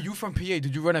about? Wait, you from PA?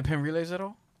 Did you run at Penn Relays at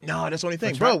all? No, that's the only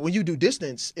thing, bro. When you do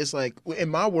distance, it's like in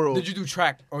my world. Did you do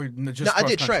track or just? No, I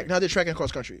did cross track. country? No, I did track and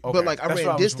cross country. Okay. But like I That's ran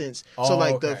what I was- distance, Oh, so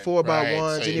like the okay. 4x1s Right.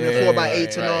 and So even yeah, the 4x8s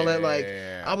and right, all that. yeah, Like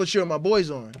yeah. I was cheering my boys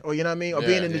on, or you know what I mean, or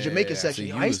being in the Jamaican section.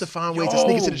 So I used to find ways to Yo.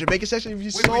 sneak into the Jamaican section. If you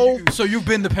Wait, so, so you've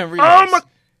been to Penn Relays? Oh my-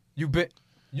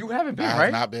 You haven't been, I have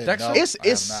right? not been, Dexter? no. it's I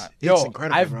have not. Yo,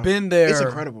 incredible. I've bro. been there. It's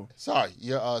incredible. Sorry.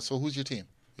 So who's your team?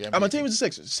 Yeah, My team was the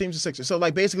Sixers. Team's the Sixers. So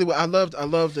like basically, what I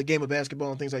loved the game of basketball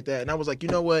and things like that. And I was like, you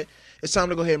know what? It's time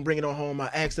to go ahead and bring it on home. I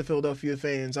asked the Philadelphia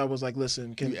fans. I was like, listen,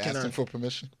 You can asked I? them for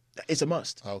permission? It's a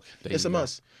must. Okay. It's a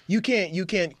must. You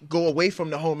can't go away from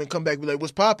the home and come back and be like,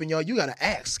 what's popping, y'all? You gotta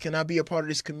ask. Can I be a part of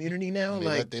this community now?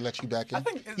 They let you back in? I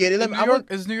think. Yeah, they let me- I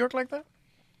Is New York like that?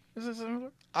 Is it similar?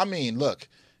 I mean, look,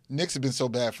 Knicks have been so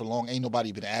bad for long. Ain't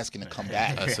nobody been asking to come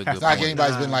back. That's a It's good not like point.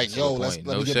 anybody's been like, That's a yo, good let point.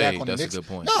 me No get shade. back on the That's a Knicks. good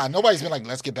point. Nah, nobody's been like,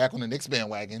 let's get back on the Knicks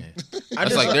bandwagon.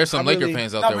 That's like there's some Laker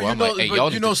fans out there where I'm like, hey, y'all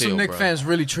need to some chill, Knicks bro. fans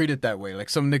really treat it that way. Like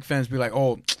some Knicks fans be like,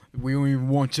 "Oh, we don't even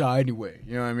want y'all anyway."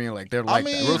 You know what I mean? Like they're like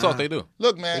mean, that. Real talk, they do.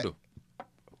 Look, They man, do.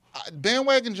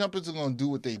 bandwagon jumpers are gonna do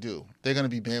what they do. They're gonna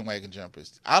be bandwagon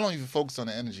jumpers. I don't even focus on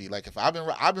the energy. Like if I've been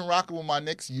rocking with my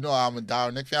Knicks, you know I'm a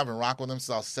dire Knicks fan. I've been rocking with them since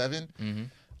I was 7. Mm-hmm.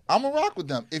 I'm gonna rock with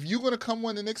them. If you're gonna come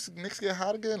when the Knicks get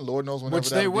hot again, Lord knows whenever Which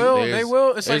that'll they be. will. There's- They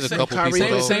will. It's there's like a couple same,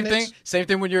 people, same though. thing. Same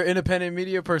thing when you're an independent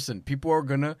media person. People are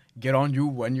gonna get on you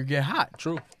when you get hot.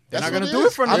 True. They're That's not what gonna it do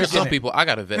is. it for I'm no There's some minute. people I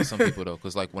gotta vet some people though,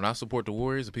 because like when I support the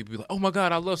Warriors, the people be like, "Oh my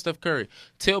God, I love Steph Curry."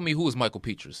 Tell me who is Michael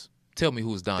Petras. Tell me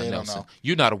who is Don They don't Nelson. know.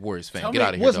 You're not a Warriors fan. Tell Get me,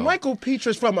 out of here, Was dog. Michael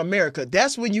Petras from America?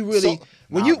 That's when you really So-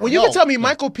 when nah, you bro. can No, tell me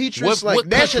Michael Petras What like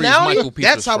country is nationality. Michael Petras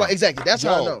That's how from? exactly. That's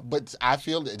how I Yo, know. but I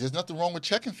feel that there's nothing wrong with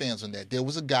checking fans on that. There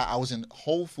was a guy, I was in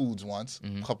Whole Foods once,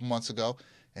 Mm-hmm. a couple months ago,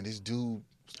 and this dude.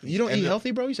 You don't eat ended up-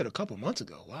 healthy, bro? You said a couple months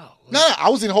ago. Wow. No, I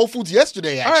was in Whole Foods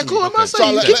yesterday, All right, actually. cool. I'm not So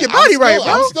saying you I- keep your I'm body still- right,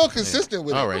 bro. I'm still consistent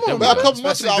with it. All right, But there a we go. couple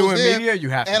months ago, I Especially was doing there, media, you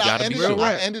have to. and Gotta I be ended, up, real.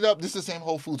 I ended up, this is the same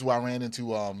Whole Foods where I ran into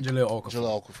Jaleel Okafor.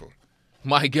 Jaleel Okafor.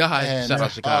 My God, And, shout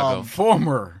out Chicago.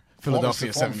 Former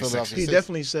Philadelphia Former 76ers. Philadelphia He Six.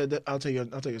 definitely said that. I'll tell you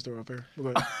a story up here. Go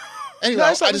ahead. Anyway, No,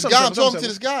 it's this something, guy, I'm something, talking to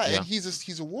this guy, Yeah. and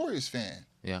he's a Warriors fan.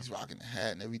 Yeah. He's rocking the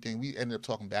hat and everything. We ended up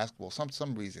talking basketball some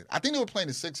reason. I think they were playing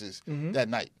the Sixers Mm-hmm. that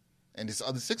night. And this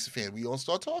other Sixers fan, we all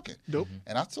start talking. Dope.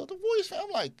 And I told the Warriors fan,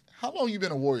 I'm like, how long you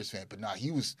been a Warriors fan? But nah,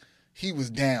 he was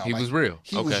down. He Like, was real.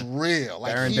 He was Okay. real.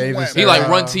 Like Baron he Davis went, He like Uh,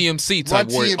 Run TMC type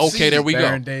Run Warrior. TMC. Okay, there we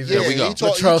Baron go. Davis. There we Yeah, go. he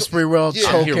talk- Latrell Sprewell yeah.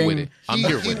 I'm here choking. with it. I'm He,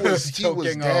 here he with it. was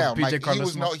Choking, down. PJ Like, he Carlos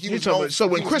was no. Smith. He You was talking no. about- so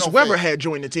when he was Chris no Webber fake. had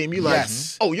joined the team, you like,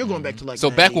 Yes. oh, you're going back to like.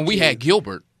 So back when we 92. had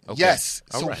Gilbert. Okay. Yes.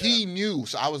 All So right. he knew.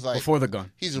 So I was like, Before the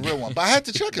gun. he's a real one. But I had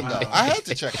to check him though. I had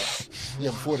to check him. Yeah,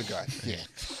 before the gun. Yeah.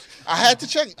 I had to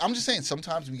check. I'm just saying,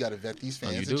 sometimes we got to vet these Oh,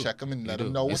 fans you and do. check them and You let do.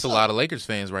 them know It's what's a up. lot of Lakers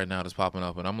fans right now that's popping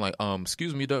up, and I'm like,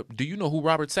 excuse me, do you know who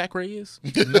Robert Sacre is?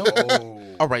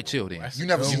 No. All right, chill then. You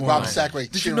never Good seen one. Robert Sacre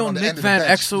Did you cheering know on the Nick end of the Van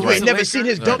bench. Exel You was ain't a never Laker? seen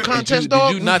his dunk contest, did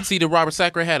dog? you not see that Robert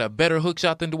Sacre had a better hook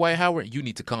shot than Dwight Howard? You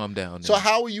need to calm down. So then.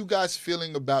 how are you guys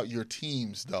feeling about your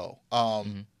teams though?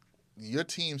 Your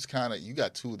team's kind of, you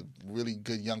got two of the really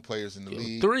good young players in the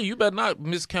league. 3, you better not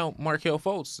miscount Markelle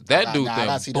Fultz. That Nah, dude nah, I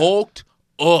then see that. bulked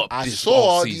up I this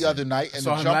saw offseason. the other night and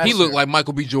Saw the him jump. last He looked year. like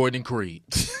Michael B. Jordan and Creed.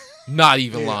 Not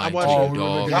even Yeah, lying, I watched to it.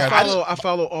 you, dog. I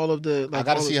follow all of the. Like, I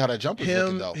got to all see of- how that jumper's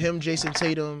looking though. him, Jason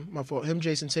Tatum. My fault. Him,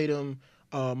 Jason Tatum,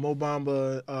 Mo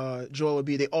Bamba, Joel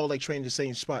Embiid. They all like train in the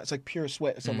same spot. It's like Pure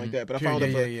Sweat or something like that. But Pure- I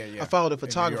followed yeah. I followed the In New York.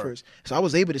 photographers, so I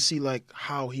was able to see like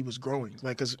how he was growing.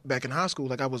 Like, cause back in high school,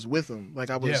 like I was with him. Like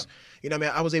I was, Yeah. you know, what I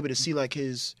mean, I was able to see like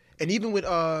his, and even with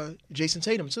Jason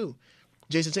Tatum too.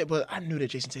 Jason Tatum, but I knew that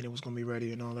Jason Tatum was gonna be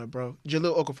ready and all that, bro.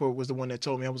 Jaleel Okafor was the one that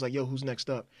told me. I was like, "Yo, who's next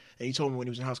up?" And he told me when he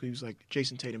was in high school, he was like,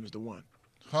 "Jason Tatum is the one."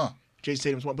 Huh. Jason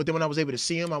Tatum's one. But then when I was able to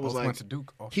see him, I was Both like, went to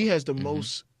Duke also. he has the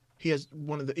most. He has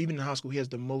one of the, even in high school, he has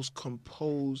the most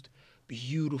composed,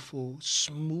 beautiful,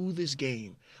 smoothest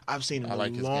game I've seen in I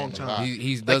like a his long game a lot. time.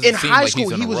 He Like doesn't in seem high like school,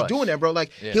 he's in he a was rush. doing that, bro.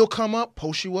 Like Yeah. he'll come up,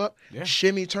 post you up, Yeah.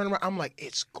 shimmy, turn around. I'm like,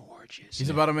 it's gorgeous. He's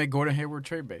about to make Gordon Hayward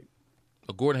trade bait.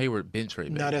 A Gordon Hayward bench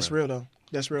trade. Nah, that's real though.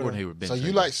 That's real. Gordon Though. Hayward bench So you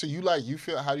trade. like, you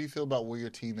feel, how do you feel about where your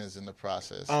team is in the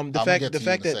process? The I'm fact gonna get to you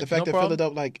in a that second. No problem.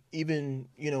 Philadelphia, like even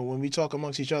when we talk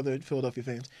amongst each other, Philadelphia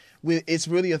fans, it's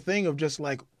really a thing of just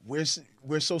like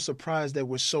we're so surprised that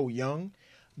we're so young,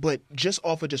 but just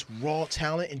off of just raw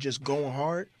talent and just going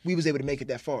hard, we was able to make it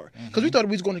that far. Because we thought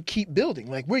we was going to keep building.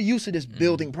 Like, we're used to this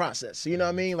building process. You know what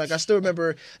I mean? Like, I still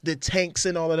remember the tanks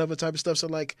and all that other type of stuff. So,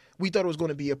 like, we thought it was going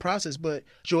to be a process, but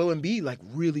Joel Embiid, like,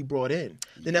 really brought in.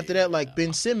 Then after that, like,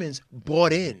 Ben Simmons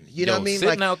bought in. You know what I mean?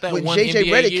 Sitting Like, out that when one JJ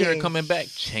NBA Redick year came, coming back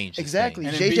changed exactly.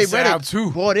 And JJ Embiid sat out Redick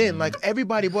too. bought in. Like,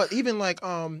 everybody bought, even like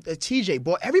TJ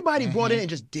bought. Everybody brought in and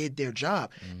just did their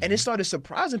job, and it started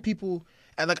surprising people.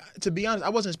 And like, to be honest, I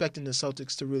wasn't expecting the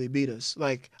Celtics to really beat us.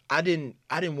 Like, I didn't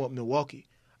want Milwaukee.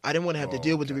 I didn't want to have to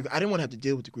deal with the Greek. I didn't want to have to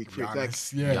deal with the Greek Freak. Like,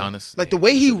 Giannis. like the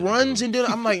way he runs and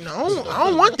I'm like, no, I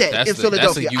don't want that in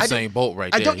Philadelphia. That's a Usain Bolt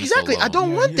right there. I don't exactly. I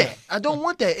don't want that. I don't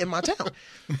want that in my town.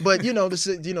 But the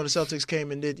Celtics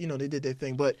came and did they did their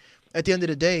thing. But at the end of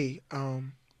the day,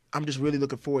 I'm just really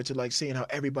looking forward to like seeing how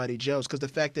everybody gels, because the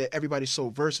fact that everybody's so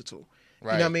versatile.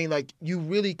 Right. You know what I mean? Like, you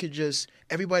really could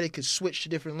everybody could switch to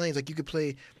different lanes. Like, you could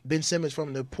play Ben Simmons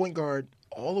from the point guard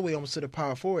all the way almost to the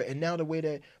power forward. And now the way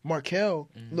that Markelle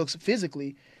looks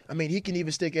physically, I mean, he can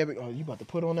even stick you about to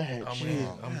put on the head.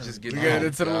 I'm just getting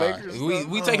into the Lakers.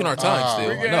 We taking our time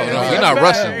still. we No, got- we're not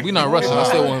rushing. We're not rushing. I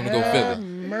still want him to go Philly.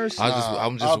 Mercy.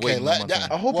 I'm just okay, waiting. let on my that-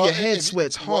 time. I hope Well, your head if-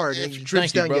 sweats hard well, and if-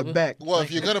 drips thank you, down your brother. back. Well,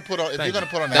 if you're gonna put on,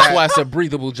 That's hat, why it's a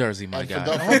breathable jersey, my and for guy.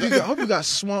 those- I hope you got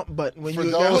swamp butt when For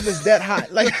you. those- I hope it's that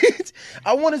hot. Like,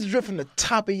 I want it to drip from the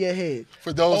top of your head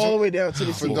for those all who- the way down to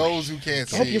the for feet. those who can't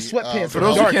see, I hope your sweatpants For are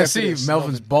those who dark can't after see, this.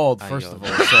 Melvin's bald, first yo. of all.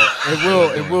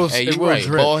 So it will Hey, it you will right.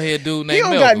 drip. Bald head dude named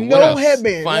don't Melvin. got What no else?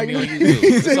 headband. Find me Like- on YouTube.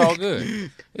 It's all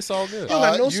good. It's all good. You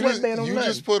got no you sweatband on you nothing.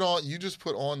 just put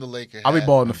on the Laker hat. I'll be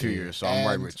bald in a few years, so I'm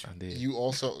right And with you. I did. You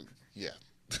also, yeah.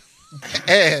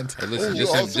 And Hey, listen, you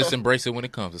just embrace it when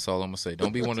it comes. That's all I'm gonna say.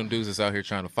 Don't be one of them dudes that's out here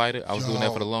trying to fight it. I was doing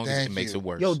that for the longest. thank It makes you. it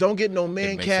worse. Yo, don't get no It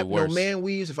man makes cap, it no worse. man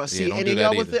weaves. If I see don't any do that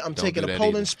y'all with either. it, I'm Don't taking do a that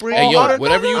Poland either. Spring. Hey, yo, water,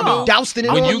 whatever you do, doused it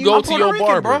when on you go I'm to Puerto your Rican,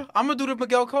 barber, bro. I'm gonna do the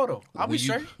Miguel Cotto. I'll be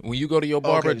straight. When you go to your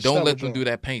barber, Okay, don't stop let with them you. do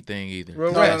that paint thing either.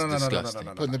 Real That's rap. disgusting.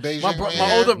 putting the Beijing My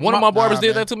man- older- One of my barbers Nah, did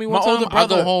man. that to me My one time. older I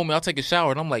brother- go home and I'll take a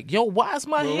shower and I'm like, yo, why is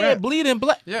my Real hair rap. bleeding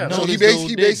black? Yeah. No, So he this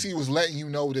dude basically, didn't. was letting you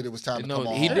know that it was time to come No,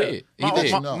 on. he did. He My,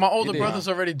 did. my older He did. brother's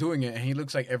already doing it, and he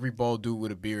looks like every bald dude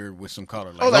with a beard with some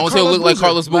color. Like, Oh, As like long as he'll Carlos look like Boozer.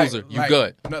 Carlos Boozer, you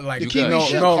good. No, like You no, good. no,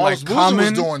 Shit, no, Carlos like Boozer was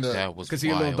Common. doing the. That was Because he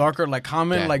a little wild. darker, like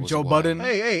Common, That like was Joe wild. Budden.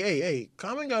 Hey,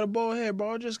 Common got a bald head,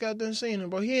 bro. I just got done seeing him,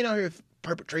 bro. He ain't out here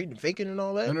perpetrating, faking, and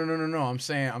all that. No. I'm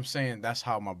saying that's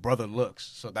how my brother looks.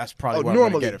 So that's probably Oh, where I'm gonna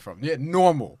normally. get it from. Yeah,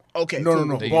 normal. Okay, No, cool.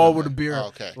 no. There you Bald go. with a beard. Oh,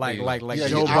 okay. Like There you like go. like Yeah,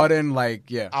 Joe I'm- Budden. Like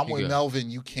yeah. I'm You with good.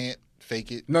 Melvin. You can't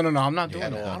fake it. No. I'm not doing Yeah,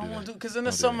 that. don't I do don't that. want to because then Don't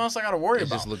there's do something that. else I gotta worry It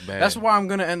about. just look bad. That's why I'm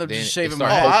gonna end up Then just it shaving my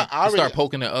start head. poking- I it already- start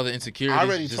poking at other insecurities. I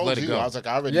already just told let it you. go. I was like,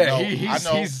 I already Yeah, know. he's-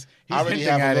 I know. he's I already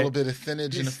hinting have a at little it. bit of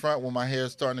thinnage in the front when my hair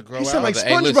is starting to grow He out. sound like Brother,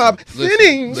 hey, SpongeBob. listen,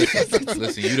 Thinning.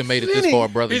 Listen, you done made it this far,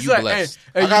 brother. He's You like, blessed.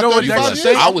 hey, I you got know what 35 Dexter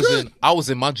years. said? I was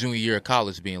in my junior year of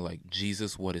college being like,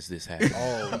 Jesus, what is this happening?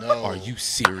 Oh no! Are you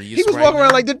serious? He was right walking now?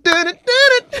 around like the.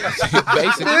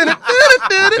 Basically, I'm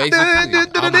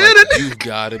like, you've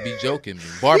got to be joking me.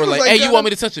 Barbara, was like, like, hey, you "Gotta- want me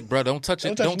to touch it, bro? Don't touch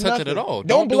it. Don't touch it at nothing. all.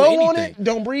 Don't do blow anything. on it.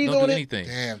 Don't breathe Don't on do it. anything.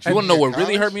 Damn, You want to know what really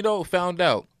college? hurt me though? Found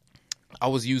out I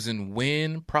was using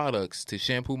Win products to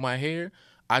shampoo my hair.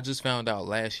 I just found out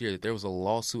last year that there was a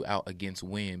lawsuit out against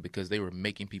Win because they were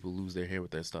making people lose their hair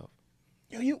with their stuff.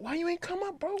 Yo, why you ain't come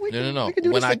up, bro? We No. can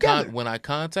do When this together. when I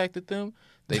contacted them,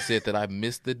 they said that I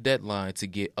missed the deadline to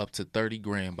get up to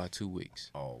 $30,000 by 2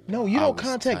 weeks. No, you I don't was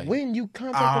contact tight. when you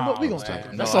contact them. What we gonna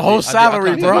talk? No, That's I a whole did.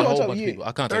 salary, I contacted bro. a whole Yeah. bunch of people.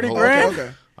 I contacted 30 a whole grand? bunch of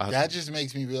Okay. people. That just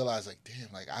makes me realize, like,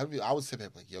 damn, like I would sit there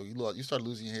like, yo, you started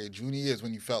losing your hair junior years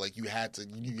when you felt like you had to.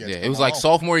 You knew you had Yeah, to it was come like home.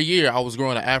 sophomore year. I was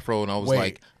growing an afro, and I was Wait.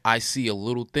 like, I see a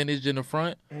little thinnage in the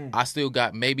front. I still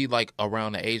got maybe like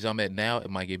around the age I'm at now, it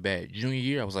might get bad. Junior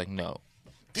year, I was like, no.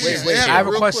 Damn, Wait, yeah, I have a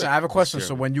real question. quick. I have a question.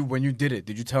 So terrible. when you did it,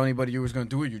 did you tell anybody you was gonna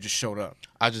do it? You just showed up.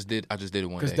 I just did it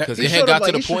one 'Cause day that- because he it showed had got up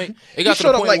to like- the he point. He It got to showed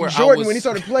the up point like where Jordan I was. when he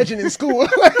started pledging in school.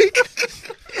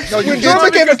 Like, No, you when did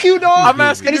Jordan became a Q dog, I'm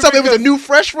asking and he you told me it was a because- new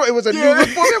fresh for it was a new look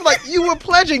for me. I'm like, you were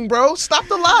pledging, bro. Stop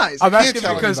the lies. I'm can't asking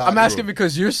tell because anybody, I'm bro. asking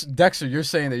because you're Dexter. You're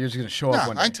saying that you're just gonna show up Nah,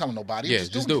 one I day. ain't telling nobody. Yeah,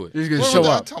 just do it. You're just gonna Well, show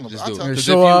I'll up. tell them. Just I'll do it. tell them. Just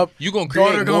 'Cause show if up. You gonna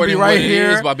Daughter create gonna more be than right what it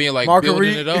here. is by being like Marguerite.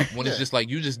 building it up. When it's just like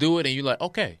you just do it and you like,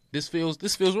 okay, this feels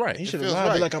right. He should have Feels lied,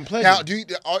 right. be like I'm pledging. Now, I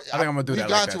think I'm gonna do we that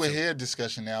got like to that, a too. hair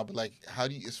discussion now, but like, how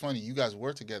do you? It's funny. You guys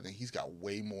work together. And he's got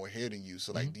way more hair than you.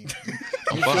 So like, do you feel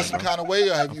fine, some bro. kind of way,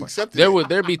 or have you accepted?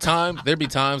 There'd be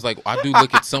times like I do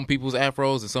look at some people's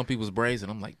afros and some people's braids,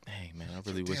 and I'm like, dang man, I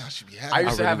really wish. Damn, I should be I happy.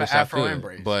 used to really have an wish I afro could. and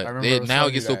braids. I But remember then us now it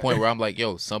telling gets you to a that. point where I'm like,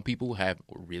 yo, some people have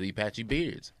really patchy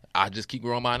beards. I just keep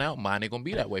growing mine out. Mine ain't gonna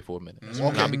be that way for a minute. Okay.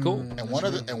 And I'll be cool. And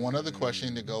one other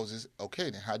question that goes is, okay,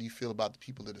 then how do you feel about the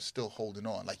people that are still holding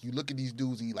on? Like you look at these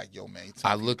dudes and you're like, yo, man.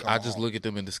 I just look at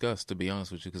them in disgust, to be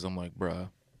honest with you, because I'm like, bruh,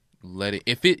 let it.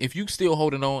 If you still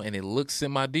holding on and it looks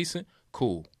semi decent,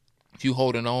 cool. If you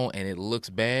holding on and it looks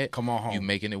bad, come on home. You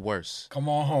making it worse. Come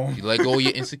on home. You let go of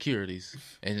your insecurities,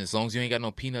 and as long as you ain't got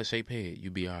no peanut shaped head, you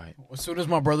be all right. As soon as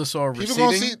my brother saw a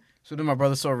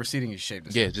receding, he shaved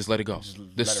his head. Just let it go.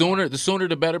 The sooner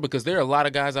the better, because there are a lot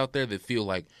of guys out there that feel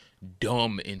like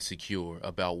dumb insecure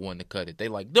about wanting to cut it. They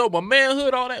like, no, my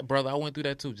manhood, all that. Brother, I went through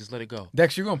that too. Just let it go.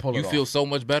 Dex, you're going to pull it off. You feel so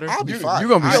much better. I'll be fine. You're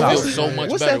going to be solid. solid. So much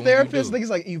What's better. That therapist? Niggas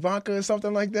like Ivanka or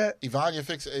something like that? Ivania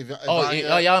fix y'all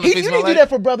You need to do that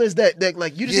for brothers that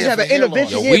like, you just have an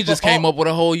intervention. Yo, we just came up with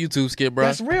a whole YouTube skit, bro.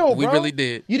 That's real, bro. We really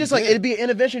did. You just like, it'd be an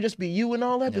intervention, just be you and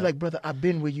all that. Be like, brother, I've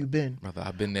been where you've been. Brother,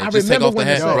 I've been there. I Just take off the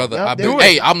hat, brother.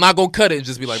 Hey, I'm not going to cut it and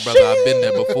just be like, brother, I've been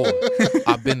there before.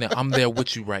 I've been there. I'm there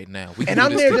with you right now. We can and do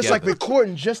I'm this there together. just like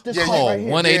recording just this Call right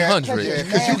here. 1-800. Yeah,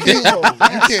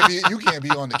 because you can't be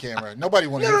on the camera. Nobody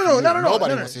wants to hear from you.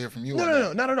 Nobody wants to hear from you.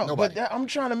 No. Nobody. But I'm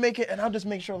trying to make it, and I'll just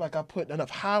make sure like I put enough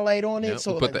highlight on it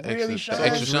so put it the really extra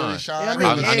shines. shine.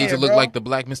 Really I need to look bro. like the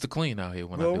black Mr. Clean out here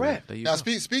when I do it. Now,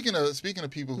 speaking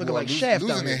of people who are like Shaft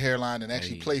losing down their here. hairline and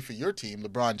actually play for your team,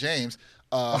 LeBron James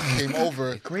came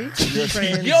over. Great to your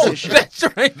team. transition. That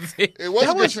transition. It was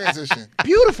a good transition.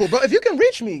 Beautiful, bro. If you can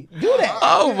reach me, do that.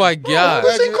 Oh my God,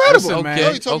 That's incredible. Listen, man. No,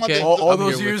 you talking Okay. about All I'm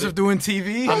those here years with of doing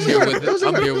TV. I'm here with it.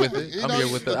 I'm here with You it. I'm know,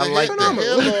 here with it. the I like hair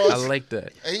that. loss. I like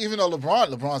that. And even though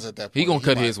LeBron's at that point, He gonna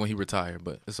cut might- his when he retire,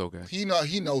 but it's okay. He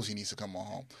knows he needs to come on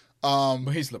home.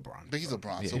 But he's LeBron. But he's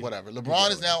LeBron, so whatever. LeBron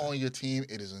is now on your team.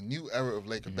 It is a new era of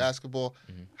Laker basketball.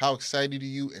 How excited are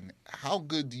you, and how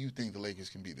good do you think the Lakers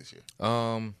can be this year?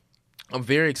 I'm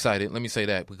very excited. Let me say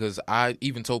that because I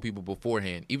even told people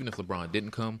beforehand, even if LeBron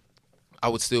didn't come, I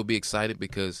would still be excited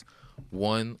because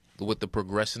one, with the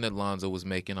progression that Lonzo was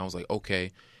making, I was like,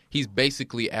 okay, he's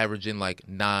basically averaging like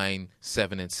 9,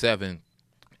 7, and 7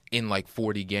 in like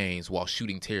 40 games while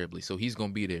shooting terribly. So he's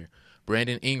gonna be there.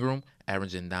 Brandon Ingram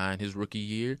averaging 9 his rookie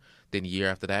year. Then the year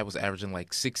after that was averaging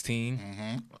like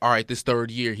 16. All right, this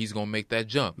third year he's gonna make that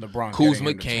jump. LeBron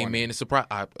Kuzma came in and surprised.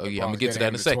 I'm gonna get to that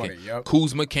in a second. 20, yep.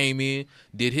 Kuzma came in,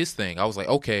 did his thing. I was like,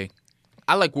 okay,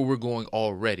 I like where we're going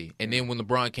already. And then when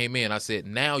LeBron came in, I said,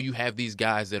 now you have these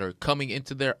guys that are coming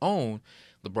into their own.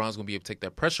 LeBron's gonna be able to take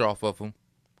that pressure off of them.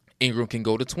 Ingram can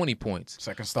go to 20 points.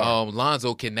 Second star.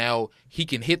 Lonzo can he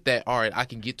can hit that. All right, I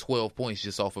can get 12 points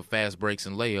just off of fast breaks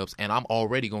and layups, and I'm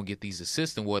already going to get these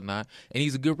assists and whatnot, and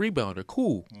he's a good rebounder.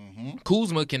 Cool.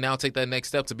 Kuzma can now take that next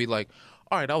step to be like,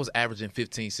 all right, I was averaging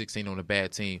 15, 16 on a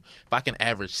bad team. If I can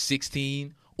average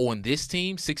 16 on this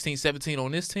team, 16, 17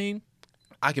 on this team,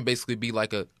 I can basically be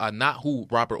like a not who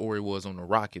Robert Horry was on the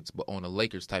Rockets, but on the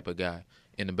Lakers type of guy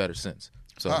in a better sense.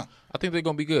 So I think they're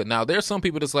going to be good. Now, there's some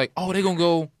people that's like, oh, they're going to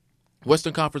go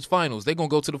Western Conference Finals. They're gonna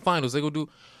go to the finals. They're gonna do.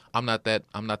 I'm not that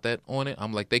on it.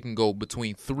 I'm like they can go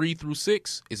between 3 through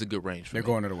 6 is a good range for They're me.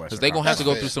 going to the Western because they're gonna have to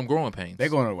go Conference. through some growing pains. They're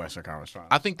going to the Western Conference Finals.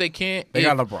 I think they can. They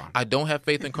got LeBron. I don't have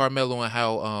faith in Carmelo and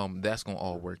how that's gonna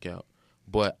all work out.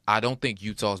 But I don't think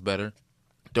Utah's better.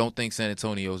 Don't think San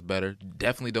Antonio's better.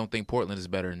 Definitely don't think Portland is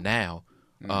better now.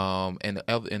 And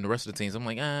the rest of the teams, I'm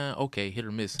like, okay, hit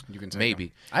or miss. You can take maybe.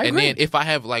 them. I And agree. then if I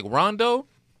have like Rondo.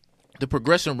 The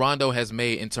progression Rondo has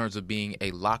made in terms of being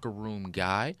a locker room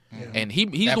guy, and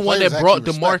he's That the one that players brought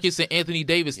actually DeMarcus and Anthony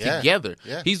Davis together.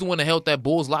 Yeah. He's the one that held that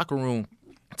Bulls locker room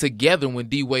together when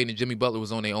D Wade and Jimmy Butler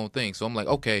was on their own thing. So I'm like,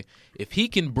 okay, if he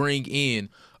can bring in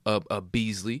a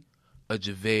Beasley, a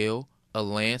JaVale, a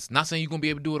Lance, not saying you're going to be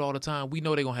able to do it all the time. We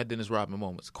know they're going to have Dennis Rodman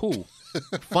moments. Cool.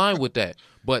 Fine with that.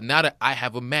 But now that I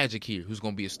have a Magic here who's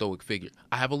going to be a stoic figure,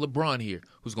 I have a LeBron here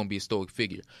who's going to be a stoic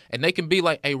figure, and they can be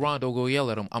like, hey, Rondo, go yell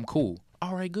at him. I'm cool.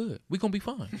 All right, good. We're going to be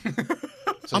fine.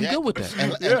 I'm good with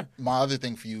that. And my other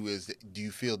thing for you is, do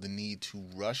you feel the need to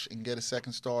rush and get a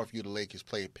second star? If you're the Lakers,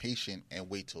 play it patient and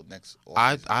wait till next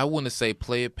offseason? I want to say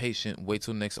play it patient, wait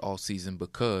till next offseason,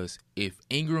 because if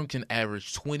Ingram can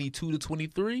average 22 to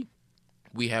 23,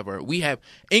 we have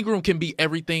Ingram can be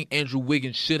everything Andrew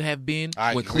Wiggins should have been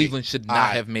I when agree. Cleveland should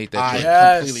not have made that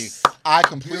trade. I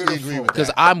completely agree with that.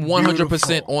 Because I'm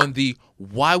 100% on the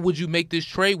why would you make this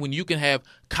trade when you can have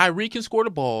Kyrie can score the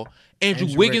ball, Andrew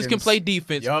Wiggins can play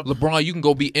defense, Yup. LeBron, you can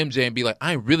go be MJ and be like,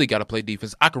 I ain't really got to play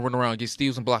defense. I can run around and get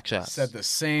steals and block shots. Said the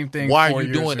same thing. Why 4 are you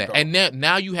years doing ago. that? And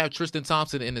now you have Tristan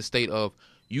Thompson in the state of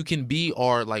you can be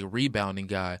our like rebounding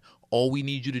guy. All we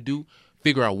need you to do,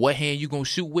 figure out what hand you're going to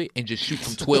shoot with and just shoot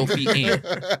from 12 feet in.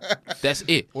 That's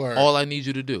it. Word. All I need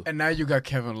you to do. And now you got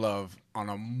Kevin Love on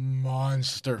a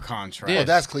monster contract. Oh,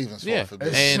 that's Cleveland's fault for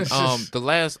this.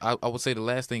 And I would say the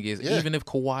last thing is even if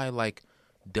Kawhi like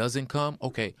doesn't come,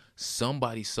 okay,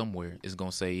 somebody somewhere is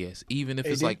gonna say yes, even if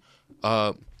it's like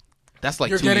that's like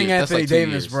you're 2 getting years. Anthony That's like 2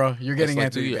 Davis, years. bro. You're getting That's like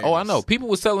Anthony 2 years. Davis. Oh, I know. People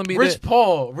was telling me Rich that.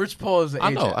 Paul is the agent. I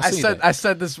know. I seen that. I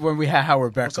said this when we had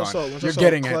Howard Beck on. You're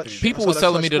getting Anthony. People was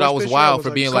telling me that I was wild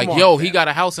for being like, come yo, on, he man. got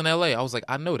a house in L.A. I was like,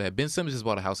 I know that. Ben Simmons just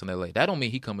bought a house in L.A. That don't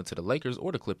mean he coming to the Lakers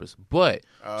or the Clippers. But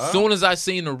soon as I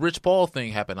seen the Rich Paul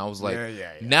thing happen, I was like,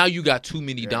 now you got too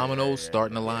many dominoes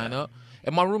starting to line up.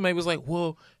 And my roommate was like,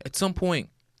 well, at some point,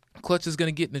 Clutch is going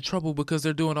to get into trouble because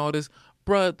they're doing all this.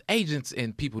 Bruh, agents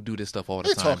and people do this stuff all the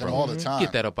They're time, talking bro. all the time.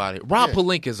 Get that up out of here. Rob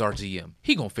Pelinka is our GM.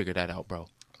 He going to figure that out, bro.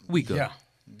 We good.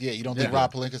 Yeah, you don't think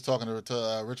Rob Pelinka's talking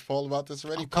to Rich Paul about this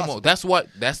already? Come on, that's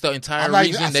the entire I'm not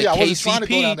reason even- that I wasn't trying to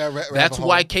go down that KCP. rabbit That's hole.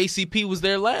 why KCP was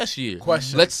there last year.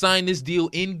 Question. Let's sign this deal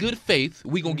in good faith.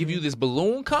 We gonna give you this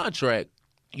balloon contract.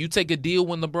 You take a deal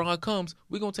when LeBron comes.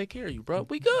 We gonna take care of you, bro.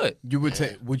 We good. You would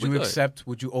take? Would We you good. accept?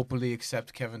 Would you openly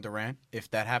accept Kevin Durant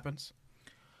if that happens?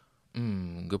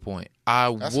 Good point.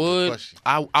 I That's a good would. question.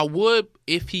 I would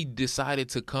if he decided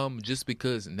to come, just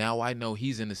because now I know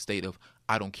he's in a state of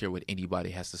I don't care what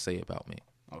anybody has to say about me.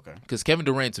 Okay. Because Kevin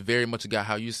Durant's very much a guy,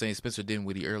 how you were saying Spencer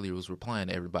Dinwiddie earlier was replying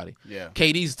to everybody. Yeah.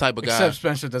 KD's the type of guy. Except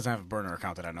Spencer doesn't have a burner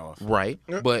account that I know of. Right.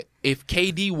 But if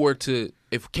KD were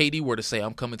to say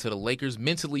I'm coming to the Lakers,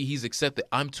 mentally he's accepted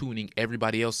I'm tuning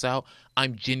everybody else out.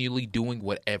 I'm genuinely doing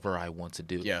whatever I want to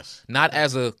do. Yes. Not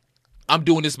as a I'm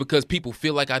doing this because people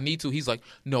feel like I need to. He's like,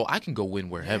 no, I can go win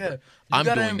wherever. Yeah. You I'm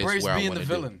gotta doing embrace this where I being want the to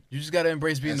do. villain. You just gotta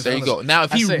embrace being the There villain. you go. Now,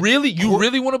 if I you say, really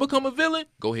want to become a villain,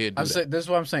 go ahead and do that. This is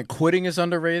what I'm saying. Quitting is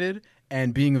underrated,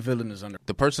 and being a villain is underrated.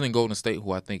 The person in Golden State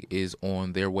who I think is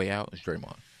on their way out is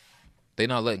Draymond. They're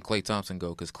not letting Klay Thompson go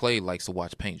because Klay likes to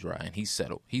watch paint dry and he's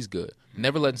settled. He's good.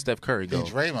 Never letting Steph Curry go.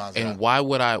 Draymond's and out. why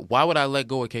would I let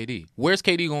go of KD? Where's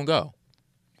KD gonna go?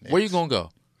 Where you gonna go?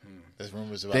 There's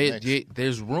rumors about Knicks.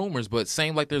 There's rumors, but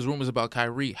same like there's rumors about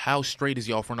Kyrie. How straight is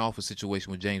y'all front office situation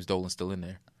with James Dolan still in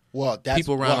there? Well, that's,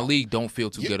 People around the league don't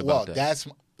feel too good about that.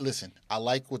 Listen, I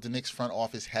like what the Knicks front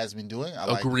office has been doing.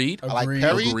 I Agreed. I like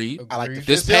Perry. Agreed. I like the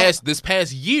This Fizdale.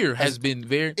 past year has been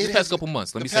this past couple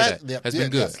months. Let me say that has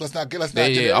been good. Yes, let's not get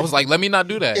I was like, let me not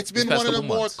do that. It's been These past one of the couple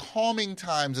more months. calming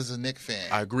times as a Knicks fan.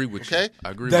 I agree with okay? you.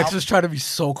 I agree with you. Dexter's trying to be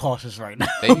so cautious right now.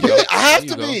 There you go. I have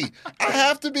There to you go. be. I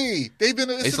have to be. They've been.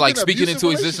 It's like been an speaking abusive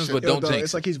into existence, but relationship. don't jinx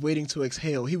It's it. like he's waiting to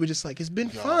exhale. He was just like, it's been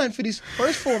fine for these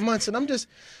first 4 months, and I'm just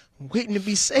waiting to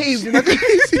be saved.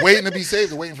 waiting to be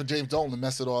saved and waiting for James Dolan to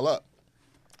mess it all up.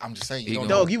 I'm just saying. You don't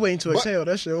know. Dog, you waiting to exhale.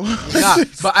 That shit.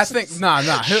 But I think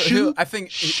I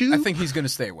think Shoot. he's gonna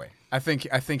stay away. I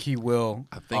think he will.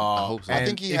 I hope so. I and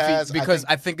think he if has. because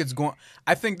I think it's going.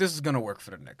 I think this is gonna work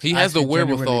for the Knicks. He has the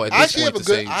wherewithal at I this actually have point a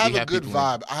to good. say I have we a good people in.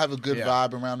 vibe. I have a good Yeah.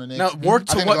 vibe around the Knicks. Now, work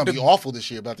to I think what they're gonna the- be awful this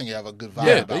year, but I think they have a good vibe.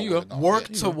 Yeah, about there you it. go. No, Work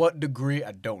yeah. to what degree?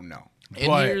 I don't know. And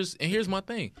But- here's my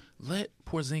thing. Let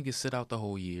Porzingis sit out the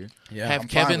whole year. Yeah. Have I'm fine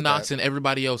Kevin with Knox that. and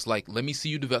everybody else let me see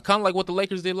you develop. Kind of like what the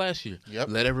Lakers did last year. Yep.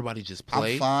 Let everybody just I'm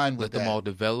play. fine with Let them that. all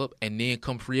develop, and then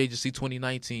come free agency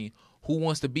 2019. Who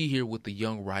wants to be here with the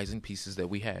young rising pieces that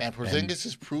we have? And Porzingis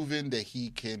has proven that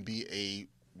he can be a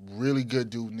really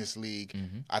good dude in this league.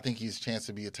 I think he has a chance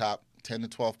to be a top 10 to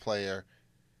 12 player.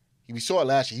 We saw it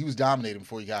last year. He was dominating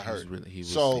before he got hurt. He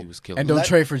so was killing. And don't Let-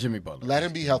 trade for Jimmy Butler. let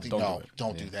him be healthy. Don't No, do it.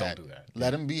 don't Yeah, do that. don't do that.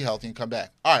 Let him be healthy and come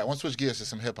back. All right, I want to switch gears to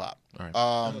some hip hop.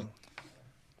 All right.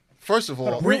 First of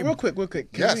all, Real quick.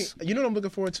 Can Yes. you know what I'm looking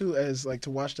forward to as like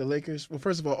to watch the Lakers? Well,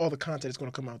 first of all the content is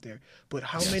going to come out there. But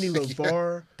how many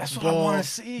LeVar That's what I Ball wanna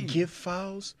see. gift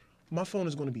files? My phone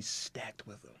is going to be stacked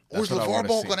with them. or is That's what I LeVar wanna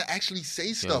Ball see. going to actually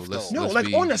say stuff, let's- though? No, Let's like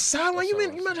be- on the sideline. You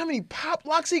imagine how many pop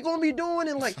locks he gonna be doing,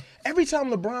 and like every time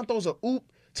LeBron throws a oop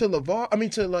to LeVar, I mean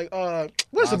to like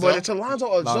what's the boy to Lonzo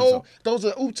or Zoe Lonzo. throws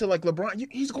a oop to like LeBron.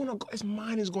 He's gonna his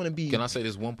mind is gonna be. Can I say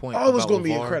this one point? Oh, it's about gonna be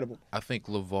LeVar? incredible. I think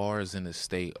LeVar is in a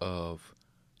state of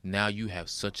now you have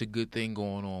such a good thing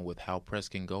going on with how press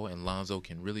can go and Lonzo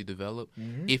can really develop.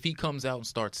 If he comes out and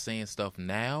starts saying stuff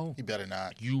now, He better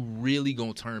not. you really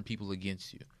gonna turn people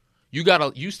against you.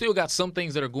 You still got some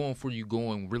things that are going for you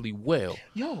going really well.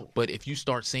 Yo. But if you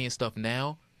start saying stuff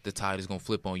now, the tide is gonna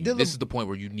flip on you. Did This Le- is the point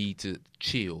where you need to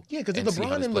chill. Yeah, because and see how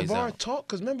LeBron this and plays LeVar out. talk.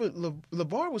 Because remember,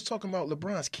 LeVar was talking about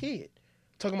LeBron's kid.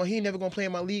 talking about he ain't never gonna play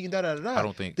in my league and da-da-da-da. I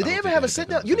don't think- Did I they don't ever think have a they had sit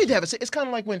that down? You need to have a sit. It's kind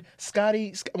of like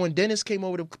when Dennis came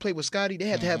over to play with Scotty. They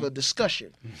had to have a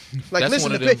discussion. Like, That's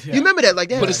listen, one to of them- you remember that? Like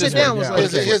they had Put to it sit this way. down. Was Yeah.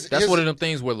 like, That's one of them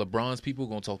things where LeBron's people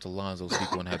gonna talk to Lonzo's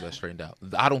people and have that straightened out.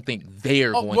 I don't think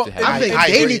they're going well, to have. I think I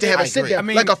they agree. need to have I a sit agree. down, I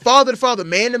mean, like a father to father,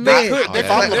 man to man. could- If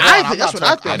I'm Like, LeBron, I I'm think that's not what I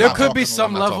talking- think. I'm There not could talking be to some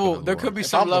I'm not level. talking There to could be If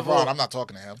some I'm level. LeBron, I'm not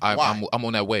talking to him. Why? I'm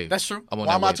on that wave. That's true. I'm on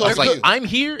Why that am I wave. talking It's like to you? I'm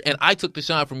here and I took the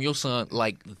shine from your son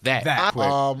like that. That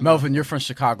quick. Melvin, you're from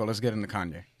Chicago. Let's get into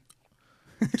Kanye.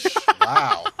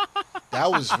 Wow.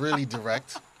 That was really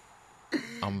direct.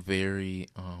 I'm very.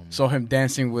 Saw him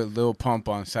dancing with Lil Pump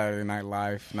on Saturday Night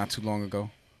Live not too long ago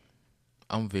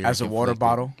I'm very as a water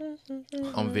bottle.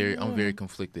 I'm very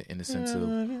conflicted in the sense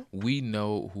of we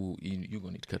know who you're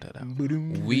gonna need to cut that out.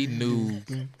 We knew.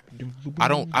 I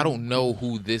don't know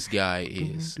who this guy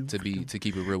is to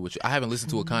keep it real with you. I haven't listened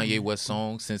to a Kanye West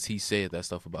song since he said that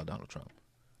stuff about Donald Trump.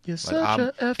 You're Like, such I'm-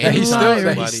 a effing and He Anytime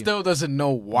still, he still doesn't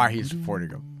know why he's supporting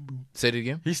him. Say it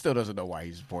again. He still doesn't know why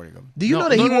he's supporting him. Do you No, know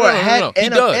that no, he no, wore no, a no, hat no. He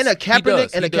and does. a He Kaepernick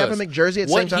does. and a He does. Kaepernick jersey at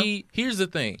the same time? Here's the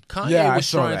thing. Kanye Yeah, I was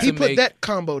saw trying that. to He make put that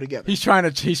combo together. He's trying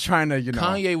to, you know.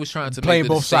 Kanye was trying to playing make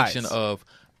the both distinction sides. of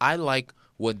I like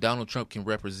what Donald Trump can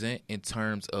represent in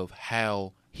terms of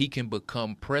how he can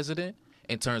become president,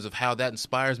 in terms of how that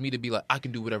inspires me to be like I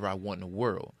can do whatever I want in the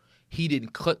world. He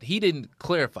didn't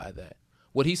clarify that.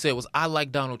 What he said was I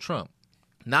like Donald Trump.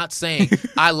 Not saying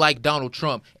I like Donald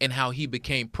Trump and how he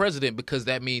became president, because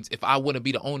that means if I want to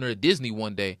be the owner of Disney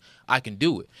one day, I can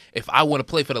do it. If I want to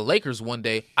play for the Lakers one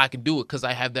day, I can do it because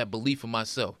I have that belief in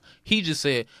myself. He just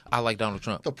said, I like Donald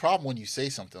Trump. The problem when you say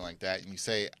something like that and you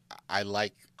say, I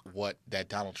like that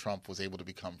Donald Trump was able to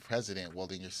become president, well,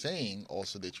 then you're saying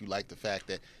also that you like the fact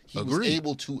that he was Agreed.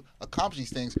 able to accomplish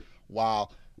these things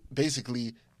while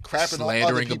basically crapping on other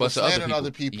Slandering a people, bunch of other slandering other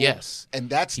people. people. Yes. And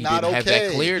that's He not didn't have that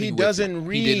okay. clarity. He with it. doesn't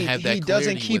read. He didn't have that He doesn't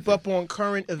clarity keep with up on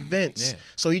current events. Yeah.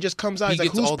 So he just comes out. He He's like,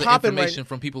 gets who's all the popping right information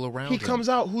from people around He him. comes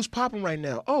out, who's popping right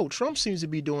now? Oh, Trump seems to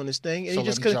be doing this thing, and So he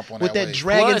just let me could jump on with that that wave.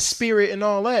 dragon Plus- spirit and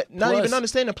all that. Not plus- even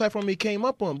understanding the platform he came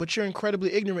up on. But you're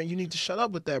incredibly ignorant. You need to shut up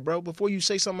with that, bro. Before you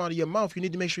say something out of your mouth, you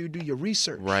need to make sure you do your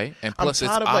research. Right, and I'm plus it's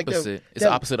tired of, like, opposite. It's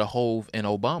that- opposite of Hove and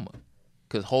Obama,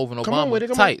 because Hove and Come on with it,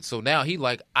 Obama come tight. So now he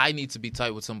like, I need to be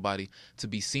tight with somebody to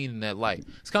be seen in that light.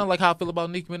 It's kind of like how I feel about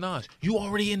Nicki Minaj. You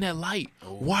already in that light.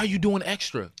 Why are you doing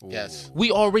extra? Yes.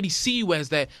 We already see you as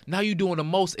that. Now you're doing the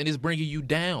most, and it's bringing you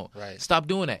down. Right. Stop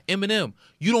doing that. Eminem,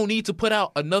 you don't need to put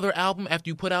out another album after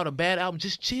you put out a bad album.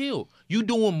 Just chill. You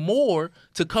doing more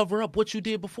to cover up what you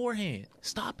did beforehand.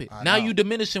 Stop it. Now know. you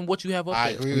diminishing what you have up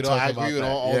I there. agree with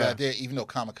all, Yeah. that there, even though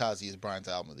Kamikaze is Brian's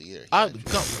album of the year. I Yeah.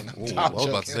 was I'm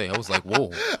about to say, I was like,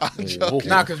 whoa. I'm joking.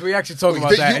 Nah, because we actually talking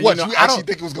about You that. think- and, what, you know, you I actually don't-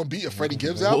 think it was going to be a Freddie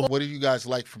Gibbs album? What did you guys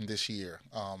like from this year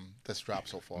that's dropped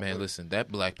so far? Man, listen,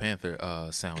 that Black Panther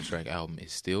soundtrack album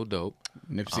is still dope.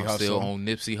 Nipsey I'm Hussle. still on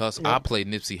Nipsey Hussle. I play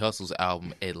Nipsey Hussle's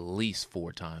album at least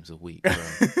 4 times a week, bro.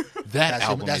 That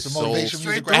album that's is the so... motivation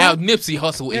music right now? Nipsey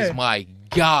Hussle Yeah. is my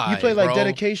guy, You play like bro.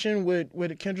 Dedication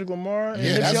with Kendrick Lamar, and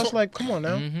Yeah, Nipsey that's Hussle. what- Like, come on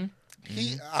now.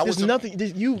 I There's was nothing.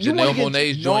 You Janelle want to get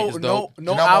Monáe's joint is dope.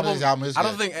 no Janelle album. Monáe's album is I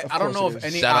don't good. think. Of I don't know course if it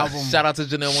is. any Shout album. out to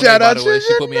Janelle Monáe, Shout by out the way. to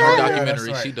She put me in her Janelle. Yeah, documentary.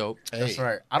 that's She right. dope. That's Hey.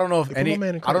 right. I don't know if Put any. my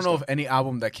man in I don't know Christ, if any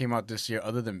album that came out this year,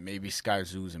 other than maybe Sky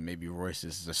Zoo's and maybe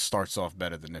Royce's, that starts off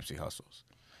better than Nipsey Hussle's.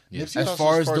 Nipsey As Hussle's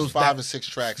far as first those 5 that- or 6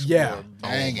 tracks Yeah. were Oh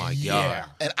banging. my Yeah. god.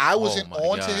 And I wasn't my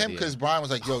on to God, him because yeah. Brian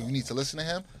was like, "Yo, you need to listen to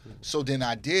him." So then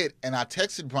I did, and I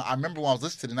texted Brian. I remember when I was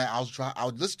listening to the night, I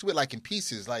would listen to it like in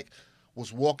pieces. Like,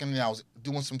 was walking and I was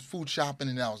doing some food shopping,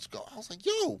 and I was like,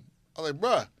 "Yo," I was like,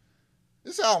 "Bruh,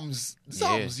 this album's is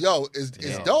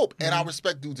dope." And I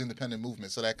respect dude's independent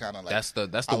movement, so that kind of like That's the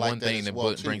I like one that thing as that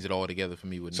well, too. brings it all together for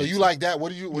me with So Nipsey. you like that?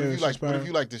 What have you Yeah, like? it's What inspiring. have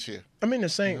you like this year? I mean, the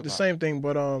same thing,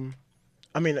 but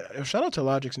I mean, shout out to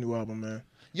Logic's new album, man.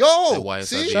 Yo, That YSL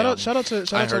see, album. Shout out to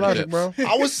I heard Logic, it. bro.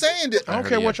 I was saying that. I don't heard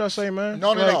care it, what yeah. y'all say, man.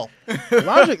 No.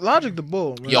 Logic the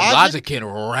bull, man. Yo, Logic can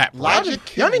rap. Logic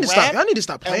can Y'all need to rap, stop. Y'all need to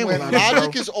stop playing And with when Logic,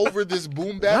 Logic bro. is over this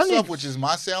boom bap Y'all need- stuff, which is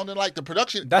my sounding like the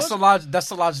production. That's the logic. That's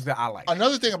the logic that I like.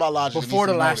 Another thing about Logic that Before needs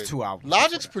to the be last noted, 2 albums.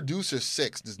 Logic's producer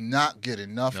 6 does not get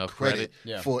enough Enough credit credit.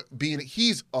 Yeah. for being.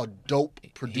 He's a dope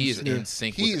producer. He is in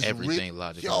sync He with is everything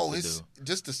Logic Yo, has it's to do.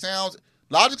 just the sounds.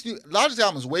 Logic's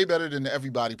album is way better than the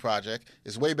Everybody Project.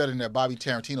 It's way better than that Bobby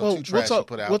Tarantino 2 trash he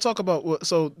put out. We'll talk about.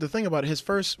 So the thing about it, his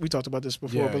first, we talked about this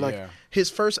before, but his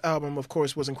first album, of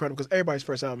course, was incredible because everybody's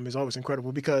first album is always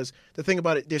incredible because the thing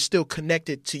about it, they're still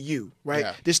connected to you, right?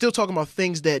 Yeah. They're still talking about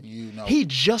things that know. he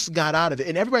just got out of it.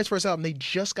 And everybody's first album, they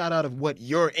just got out of what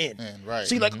you're in. Right.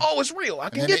 So you're like, oh, it's real. I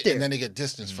can get there. And then they get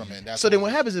distance from it. So then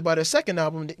what happens is by their second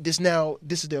album, this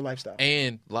is their lifestyle.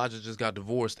 And Logic just got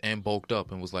divorced and bulked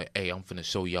up and was like, "Hey, I'm finna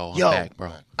show y'all I'm back,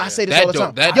 bro." I say this all the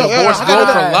time. That divorce going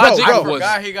from Logic I was.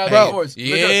 forgot he got divorced.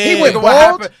 Yeah. He went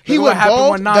bald. He went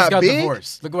bald. When Nas got got big.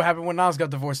 divorced. Look what happened when Nas got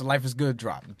divorced and Life Is Good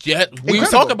dropped. Yeah, we was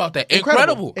talking about that.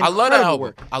 Incredible. I love that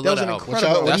album. I love that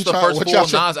album. That's the first full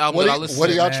Nas album that I listened to. What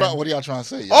are y'all trying to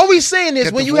say? All we saying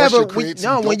is when you have a breakup,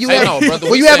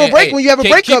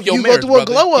 you go through a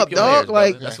glow up, dog.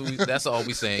 Like that's all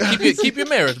we saying. Keep your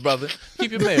marriage, brother.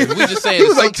 Keep your marriage. We just saying.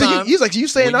 He's like, you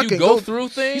saying I can go through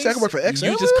things. I can work for XL.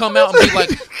 You just come out and be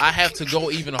like, I have to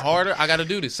go even harder. I got to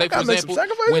do this. Say for example,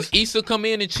 when Issa come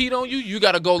in and cheat on you, you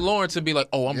got to go Lawrence and be like,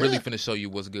 oh, I'm really finna show you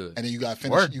what's good. And then you got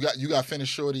finish. You got finish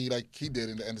Shorty like he did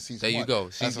in the end of season. There you go.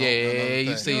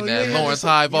 You seen that Lawrence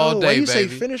Hive all day, baby. You say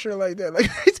finish her like that? Like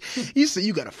you say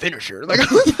you got to finish her. Like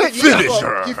finish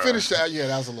her. You finished that. Yeah,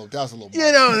 that was a little.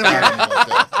 You know.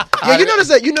 Yeah, you notice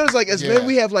that. You notice like as men,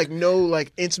 we have like no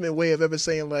like intimate way of ever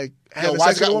saying like.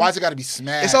 Why's it got to be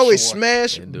smashed? It's always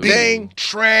smash, bang,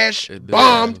 trash,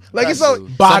 bombed. Like it's all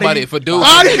body. For dude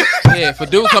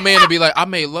come in and be like, I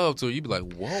made love to her. You be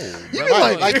like, whoa.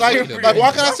 Like,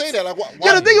 why can I say that? Like,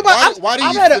 why? The thing about why do you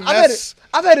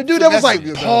I've had a dude that was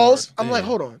like, pause. I'm like,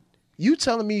 hold on. You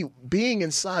telling me being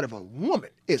inside of a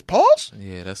woman is pause?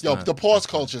 Yeah, that's the pause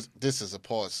culture. This is a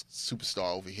pause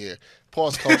superstar over here.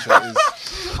 Pause culture is.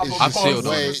 I've chilled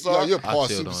on it. You're a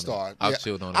pause superstar. I've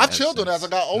chilled on it. I've chilled on it as I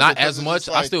got older. Not as much.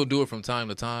 I still do it from time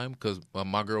to time because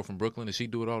my girl from Brooklyn and she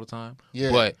do it all the time.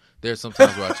 Yeah. But there's some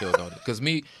times where I chilled on it because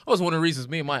that was one of the reasons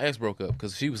me and my ex broke up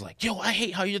because she was like, "Yo, I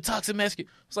hate how you're toxic masculine."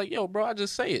 It's like, "Yo, bro, I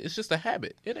just say it. It's just a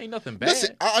habit. It ain't nothing bad."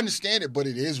 Listen, I understand it, but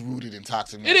it is rooted in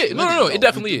toxic masculinity. It is. No. It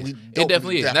definitely is. It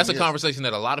definitely is. And that's a conversation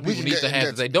that a lot of people need to have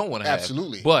that they don't want to have.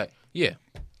 Absolutely. But yeah.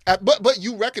 But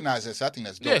you recognize this. I think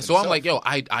that's dope. Yeah, so I'm like, yo,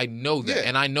 I know that,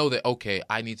 and I know that. Okay,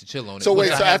 I need to chill on it. So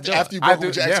wait, after you broke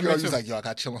with your ex-girl, you was like, yo, I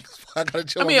got to chill on this. I got to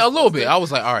chill. I mean, a little bit. I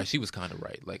was like, all right, she was kind of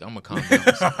right. Like, I'm gonna calm down.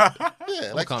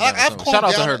 Yeah, like shout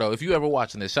out to her though. If you ever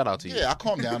watching this, shout out to you. Yeah, I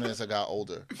calmed down as I got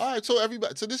older. All right,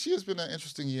 so this year's been an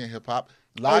interesting year in hip hop.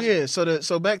 Oh yeah,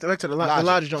 so back to the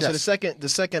Logic joint. Yes. So the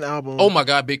second album. Oh my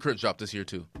God, Big Crit dropped this year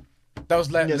too. That was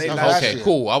late last Okay, year.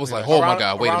 cool. I was like, oh my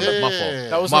God, wait a minute, my fault.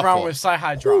 That was my around fault. when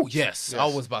Sci-Hi dropped. Yes, I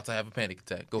was about to have a panic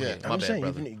attack. Go ahead, my bad,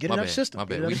 brother. Get it out of system. My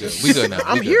bad. We good now.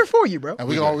 I'm here for you, bro. And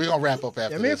we're gonna wrap up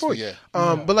after I'm here this. for you.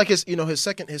 But like his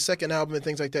second album and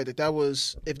things like that. That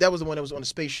was the one that was on the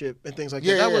spaceship and things like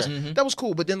that. That was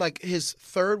cool. But then like his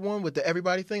third one with the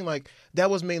Everybody thing, like that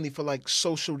was mainly for like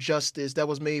social justice. That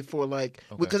was made for like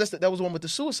because that was the one with the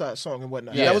suicide song and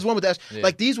whatnot. Yeah. That was one with that. Yeah.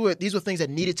 Like these were things that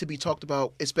needed to be talked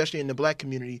about, especially in the black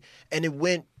community, and it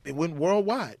went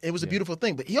worldwide. It was a beautiful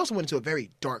thing. But he also went into a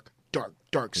very dark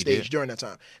stage during that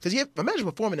time. Because imagine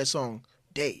performing that song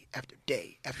day after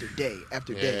day after day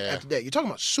after day after day. You're talking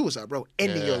about suicide, bro,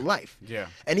 ending your life. Yeah.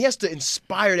 And he has to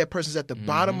inspire that person at the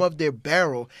bottom of their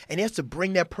barrel, and he has to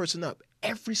bring that person up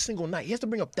every single night. He has to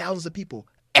bring up thousands of people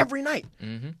every night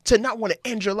to not want to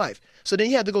end your life. So then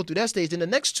he had to go through that stage. Then the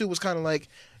next two was kind of like,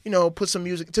 put some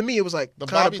music. To me, it was like the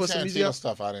kind Bobby of put some music Tarantino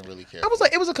stuff. I didn't really care. I was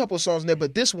like, it was a couple of songs in there,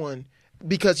 but this one,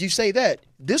 because you say that,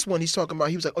 this one he's talking about,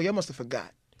 he was like, oh, y'all must have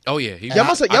forgot. Oh yeah, y'all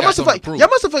must have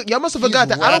forgot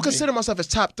that I don't consider myself as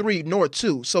top 3 nor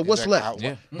 2. So what's left?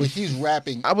 But he's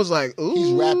rapping. I was like, ooh,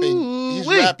 he's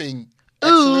rapping.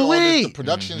 Excellent on this. The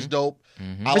production's dope.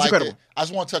 I like it. I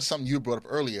just want to touch something you brought up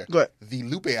earlier. Go ahead. The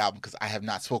Lupe album, because I have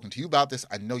not spoken to you about this.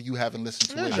 I know you haven't listened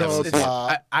to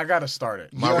it. I gotta start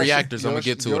it. My reactors, I'm gonna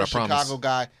get to it. I promise. Chicago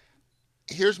guy.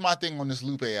 Here's my thing on this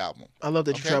Lupe album. I love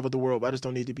that you traveled the world, but I just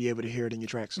don't need to be able to hear it in your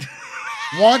tracks.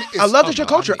 I love that your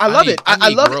culture. I love it. I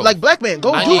love it. Like Black Man,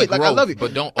 go do it. Like I love you.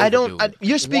 But don't.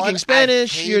 You're speaking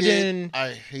Spanish.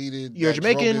 I hated. Your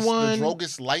Jamaican one. The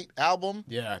Drogas Light album.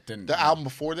 Yeah, didn't. The album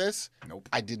before this. Nope.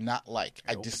 I did not like.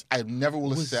 I never will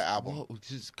listen to that album. Well,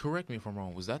 just correct me if I'm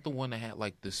wrong. Was that the one that had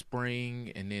like the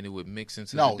spring and then it would mix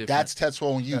into? No, the different... that's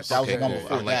Tetsuo and Youth. That was the one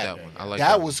before I like that one. I like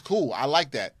that was cool. I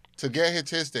like that. To get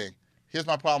his thing. Here's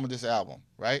my problem with this album,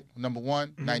 right? Number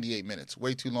one, 98 minutes.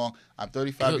 Way too long. I'm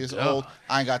 35 years old.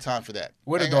 I ain't got time for that.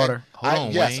 With a daughter. Hold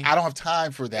on, yes, Wayne. I don't have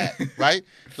time for that, right?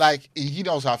 Like, he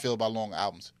knows how I feel about long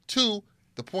albums. 2,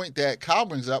 the point that Kyle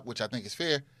brings up, which I think is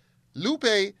fair, Lupe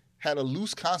had a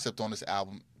loose concept on this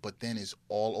album, but then is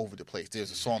all over the place.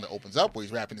 There's a song that opens up where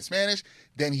he's rapping in Spanish,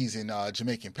 then he's in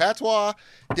Jamaican patois,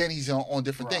 then he's on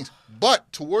different things.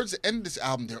 But towards the end of this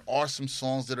album, there are some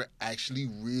songs that are actually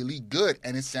really good,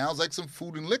 and it sounds like some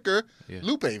Food and Liquor. Yeah.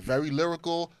 Lupe, very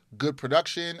lyrical, good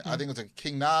production. I think it's a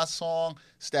King Nas song,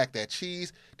 Stack That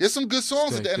Cheese. There's some good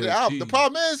songs at the end of the album. The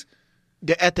problem is,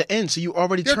 They're at the end, so you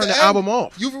already they're at turned the end. album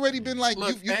off. You've already been like,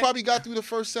 Look, you and- probably got through the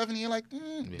first 7 and you're like, the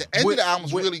end of the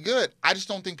album's really good. I just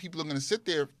don't think people are going to sit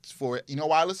there for it. You know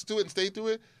why I listened to it and stayed through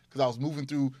it? Because I was moving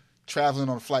through, traveling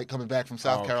on a flight coming back from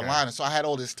South Carolina. So I had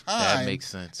all this time. That makes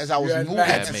sense. As I was moving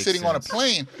That and makes sitting on a sense.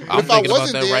 plane. I'm if I thinking about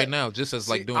wasn't that there, right now, just as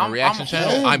like doing I'm a reaction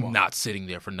channel. home. I'm not sitting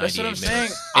there for That's 98 what I'm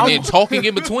minutes. saying. And then talking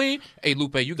in between. Hey,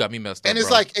 Lupe, you got me messed up. and it's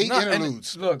bro. like 8 No, and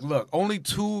interludes. look, only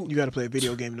 2. You got to play a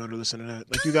video game in order to listen to that.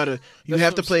 Like you have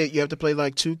That's to play. You have to play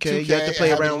like 2K. You have to 2K, play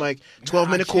have around to- like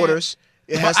 12-minute I can't. quarters.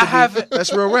 It But has I to have be. it-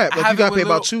 That's real rap. I Like have you it got to with play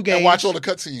about little- 2 games. And watch all the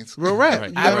cutscenes. Real rap. Right.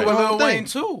 You I have gotta it do with the whole Lil thing. Wayne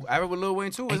too. I have it with Lil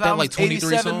Wayne too. His Ain't that album's like 23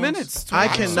 87 songs? minutes. I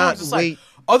 22 cannot songs. It's like, wait.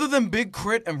 other than Big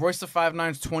Crit and Royce the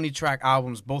 5'9's 20-track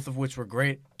albums, both of which were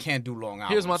great, can't do long albums.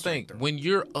 Here's my straight thing. through. When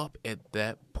you're up at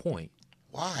that point,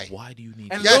 Why do you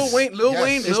need And to? Yes. Lil Yes.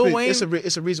 Wayne,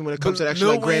 It's a reason when it comes But to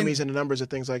actually like Lil Wayne- Grammys and the numbers and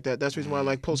things like that. That's the reason why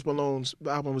like Post Malone's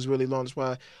album was really long. That's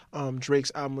why Drake's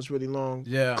album was really long.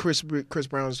 Yeah. Chris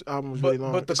Brown's album was But- really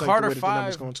long. but the It's like Carter way that the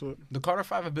numbers 5 go into it. the Carter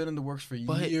 5 have been in the works for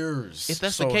But years. If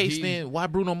that's So the case, he- then why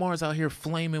Bruno Mars out here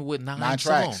flaming with 9 9 songs?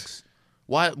 tracks.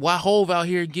 Why Hove out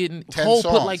here getting 10 Hove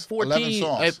put songs, like 11 14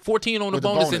 songs. 14 on the With the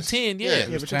bonus, bonus. and 10. Yeah, Yeah,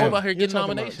 yeah, but Hove out here You're getting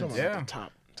talking about- nominations. talking about Yeah. the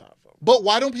top. But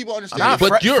why don't people understand? Nah, this?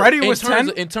 But you're Freddie in was terms 10?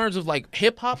 of, in terms of like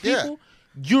hip hop Yeah.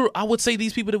 people, I would say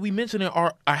these people that we mentioned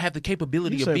are have the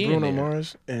capability You of said being Bruno there.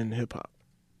 Mars and hip hop.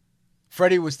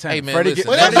 Freddie was 10. Hey man, Freddie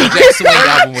listen, get- that Jack Swing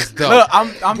album was dope. Look,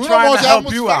 I'm Bruno trying Mars to album help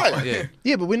was you fire. out. Yeah,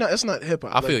 Yeah, but that's not hip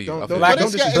hop. I feel you. Don't, I feel don't, you. don't But it's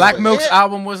got- disrespect Black Yeah. Milk's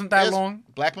album wasn't that Yes, long.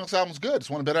 Black Milk's album's good. It's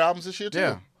one of the better albums this year too.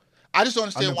 Yeah. I just don't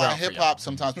understand why Underground for hip hop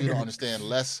sometimes people don't understand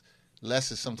less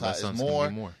is sometimes Less is songs can be more.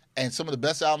 more. And some of the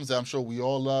best albums that I'm sure we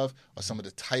all love are some of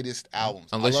the tightest albums.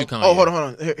 Unless I you love- come. Oh, hold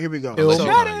on. Here we go. Unless So,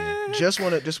 you Kanye.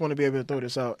 just want to be able to throw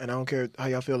this out, and I don't care how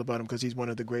y'all feel about him because he's one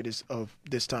of the greatest of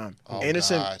this time. Oh,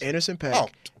 Anderson God. Paak Oh,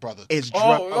 brother. is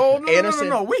Oh, no, Anderson,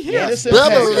 no. We here. Anderson Yes,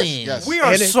 Paak. yes, yes. We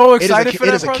are And so it is excited for it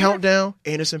that is a project. countdown.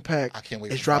 Anderson Paak I can't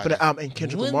wait is for dropping Friday. the album, and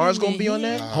Kendrick Lamar's gonna be on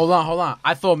that. Hold on.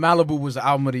 I thought Malibu was the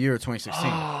album of the year of 2016.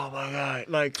 Oh my god!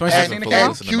 Like 2016 And, to come out?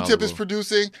 Listen to Q-Tip is Malibu.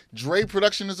 producing. Dre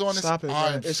production is on this. stop it,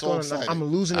 I'm man. It's so going. excited. I'm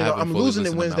losing it. I haven't I'm fully losing it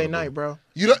listened to Wednesday Malibu. night, bro.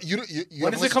 You don't. When haven't does it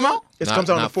listened come to out? It Not- comes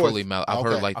out on the not 4th. fully I've Okay.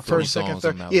 heard like 30 First, second, songs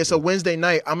third. on Malibu. Yeah, so Wednesday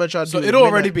night, I'm gonna try to So do it'll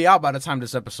already midnight. be out by the time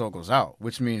this episode goes out,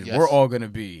 which means Yes. we're all gonna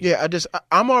be. Yeah,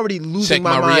 I'm already losing Check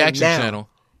my my mind reaction now. channel.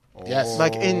 Yes.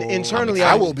 Like internally,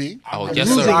 I will be. Oh I'm yes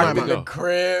losing sir. my Here we mind. The go.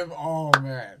 crib. Oh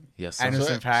man. Yes sir.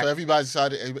 Anderson So Paak. everybody's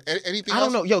decided. Anything I else?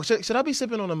 don't know. Yo, should I be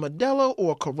sipping on a Modelo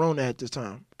or a Corona at this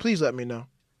time? Please let me know.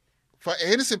 For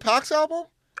Anderson .Paak's album?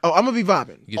 Oh, I'm gonna be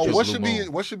vibing. Get Oh, yours what a should little be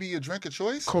more. what should be your drink of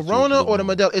choice? Corona or the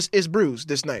Blue Modelo? It's brews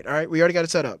this night. All right, we already got it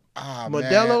set up. Ah,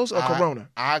 Modelo's man, or Corona?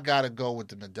 I gotta go with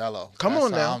the Modelo. Come That's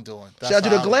on how now. I'm doing. Should I do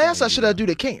the glass or should I do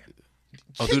the can?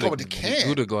 Oh, You can't go with the can.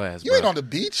 Do the glass. You bro. ain't on the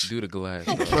beach. Do the glass.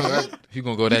 bro. Bro. You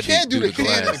gonna go that can't deep? do Do the the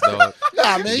can. glass, dog.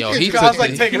 Nah, man. Yo, you he can't took, do I was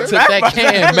like that. taking he it took back that by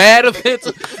can mad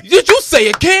offensive. Did you say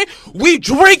a can? We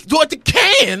drink do it the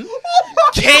can.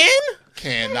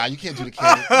 Can? Nah, you can't do the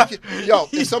can. You can't- Yo,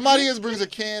 if somebody else brings a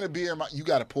can of beer, you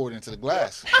gotta pour it into the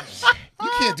glass. You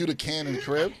can't do the can in the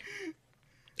crib.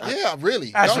 Yeah,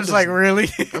 really. That's Don't just listen. like really.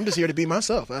 I'm just here to be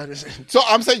myself. So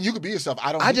I'm saying you could be yourself.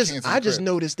 I don't. I do just cans in the crib.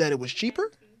 noticed that it was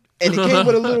cheaper, and it came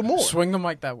with a little more. Swing the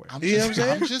mic that way. I'm You know just, what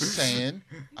I'm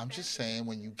I'm just saying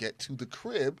when you get to the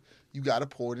crib, you gotta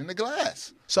pour it in the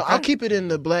glass. So I'll keep it in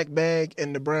the black bag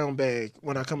and the brown bag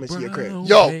when I come into your crib.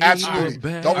 Yo, Baby, absolutely.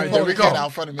 baby. Don't All be right, there pulling we the can go. out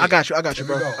in front of me. I got you,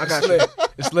 bro. I got you.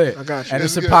 It's lit. I got you. Anderson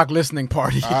This is Paak listening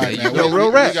party. All right, man. Yo, we, real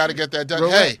we, rap. we gotta get that done.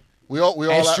 Real Hey, rap. we all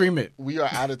And stream it. We are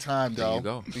out of time, though. you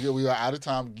go. We are out of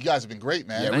time. You guys have been great,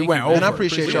 man. Yeah, Thank we went you, over. man. I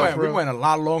appreciate we y'all, went, for we real. went a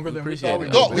lot longer than we Appreciate thought we it.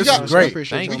 were. No, This we is got. great.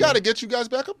 Appreciate Thank y'all. We got to get you guys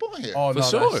back up on here. Oh, no,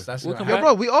 sure. That's We'll gonna come Yo, happen.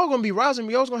 bro, we all gonna be rising.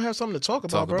 We always gonna have something to talk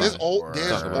about, Talk bro. about There's, it. there's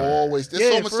Talk about it. always there's Yeah,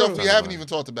 so much for stuff real. we Talk haven't about even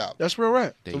talked about. That's real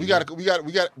rap. There So you we go.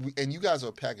 got, and you guys are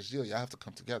a package deal. Y'all have to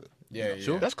come together. Yeah,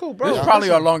 Sure. That's cool, This bro. is probably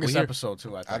our Listen, longest we here. episode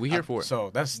too. I think. We here for it. So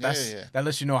that's Yeah. that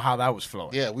lets you know how that was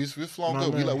flowing. Yeah, we've flown My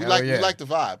good. man. We Hell like yeah. we like the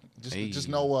vibe. Hey. Just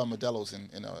no Modelo's in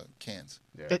cans.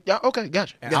 Yeah, okay,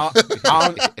 gotcha. And Gotcha.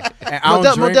 I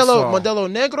don't drink, so-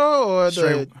 Modelo Negro or the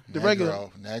Straight- regular?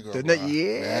 Negro. The bro.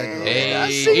 yeah. Negro. Hey, I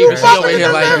he see you was fucking over here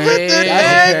with like, the hey.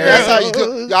 That's how you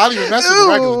do. I don't even mess with the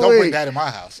regular. Don't Ooh, bring that in my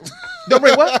house. Don't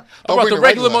bring what? I brought the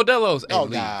regular Modelo's. Oh,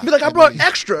 Hey, nah. Be like, I Hey, brought leave.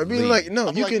 extra. Be Leave. like, no,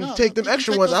 I'm you like, can no, take them you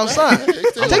extra take ones those back. outside.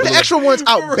 Yeah, Take the extra ones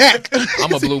out back.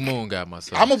 I'm a Blue Moon guy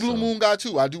myself. I'm a Blue so- Moon guy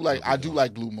too. I do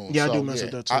like Blue Moon. Yeah, I so, do mess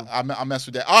with that, too. I mess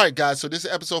with that. All right, guys. So this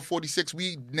is episode 46.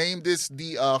 We named this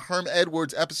the Herm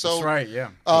Edwards episode. That's right. Yeah.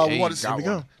 We want got to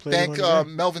one. thank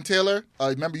Melvin Taylor.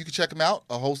 Remember, you can check him out,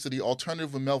 a host of the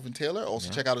Alternative with Melvin Taylor.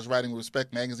 Also, check out his Writing with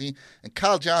Respect magazine. And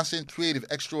Kyle Johnson, creative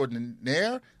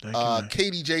extraordinaire.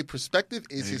 KDJ Perspective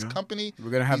is his company.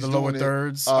 We're gonna have He's the lower doing it.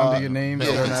 thirds under your name.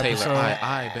 Melvin during the Taylor,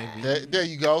 episode. baby. There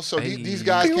you go. So Hey. these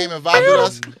guys came and vibed with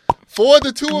us. For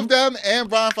the two of them and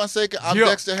Brian Fonseca, I'm Yeah.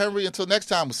 Dexter Henry. Until next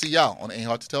time, we'll see y'all on the Ain't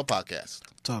Hard to Tell podcast.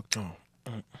 Talk to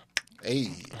him.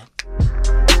 Hey.